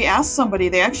 And when we asked somebody,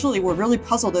 they actually were really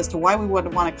puzzled as to why we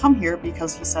wouldn't want to come here,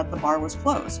 because he said the bar was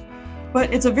closed.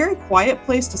 But it's a very quiet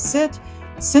place to sit.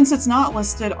 Since it's not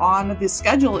listed on the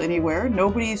schedule anywhere,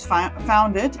 nobody's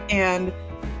found it, and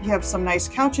you have some nice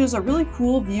couches, a really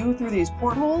cool view through these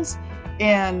portholes,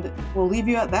 and we'll leave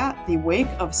you at that, the Wake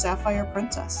of Sapphire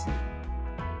Princess.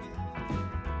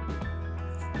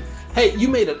 Hey Hey, you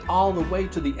made it all the way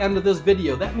to the end of this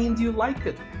video. That means you liked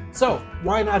it. So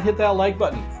why not hit that like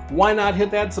button? Why not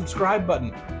hit that subscribe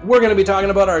button? We're going to be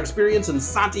talking about our experience in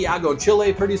Santiago,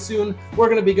 Chile pretty soon. We're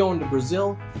going to be going to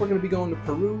Brazil. We're going to be going to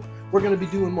Peru. We're going to be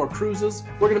doing more cruises.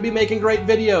 We're going to be making great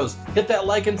videos. Hit that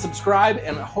like and subscribe,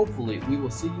 and hopefully we will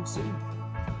see you soon.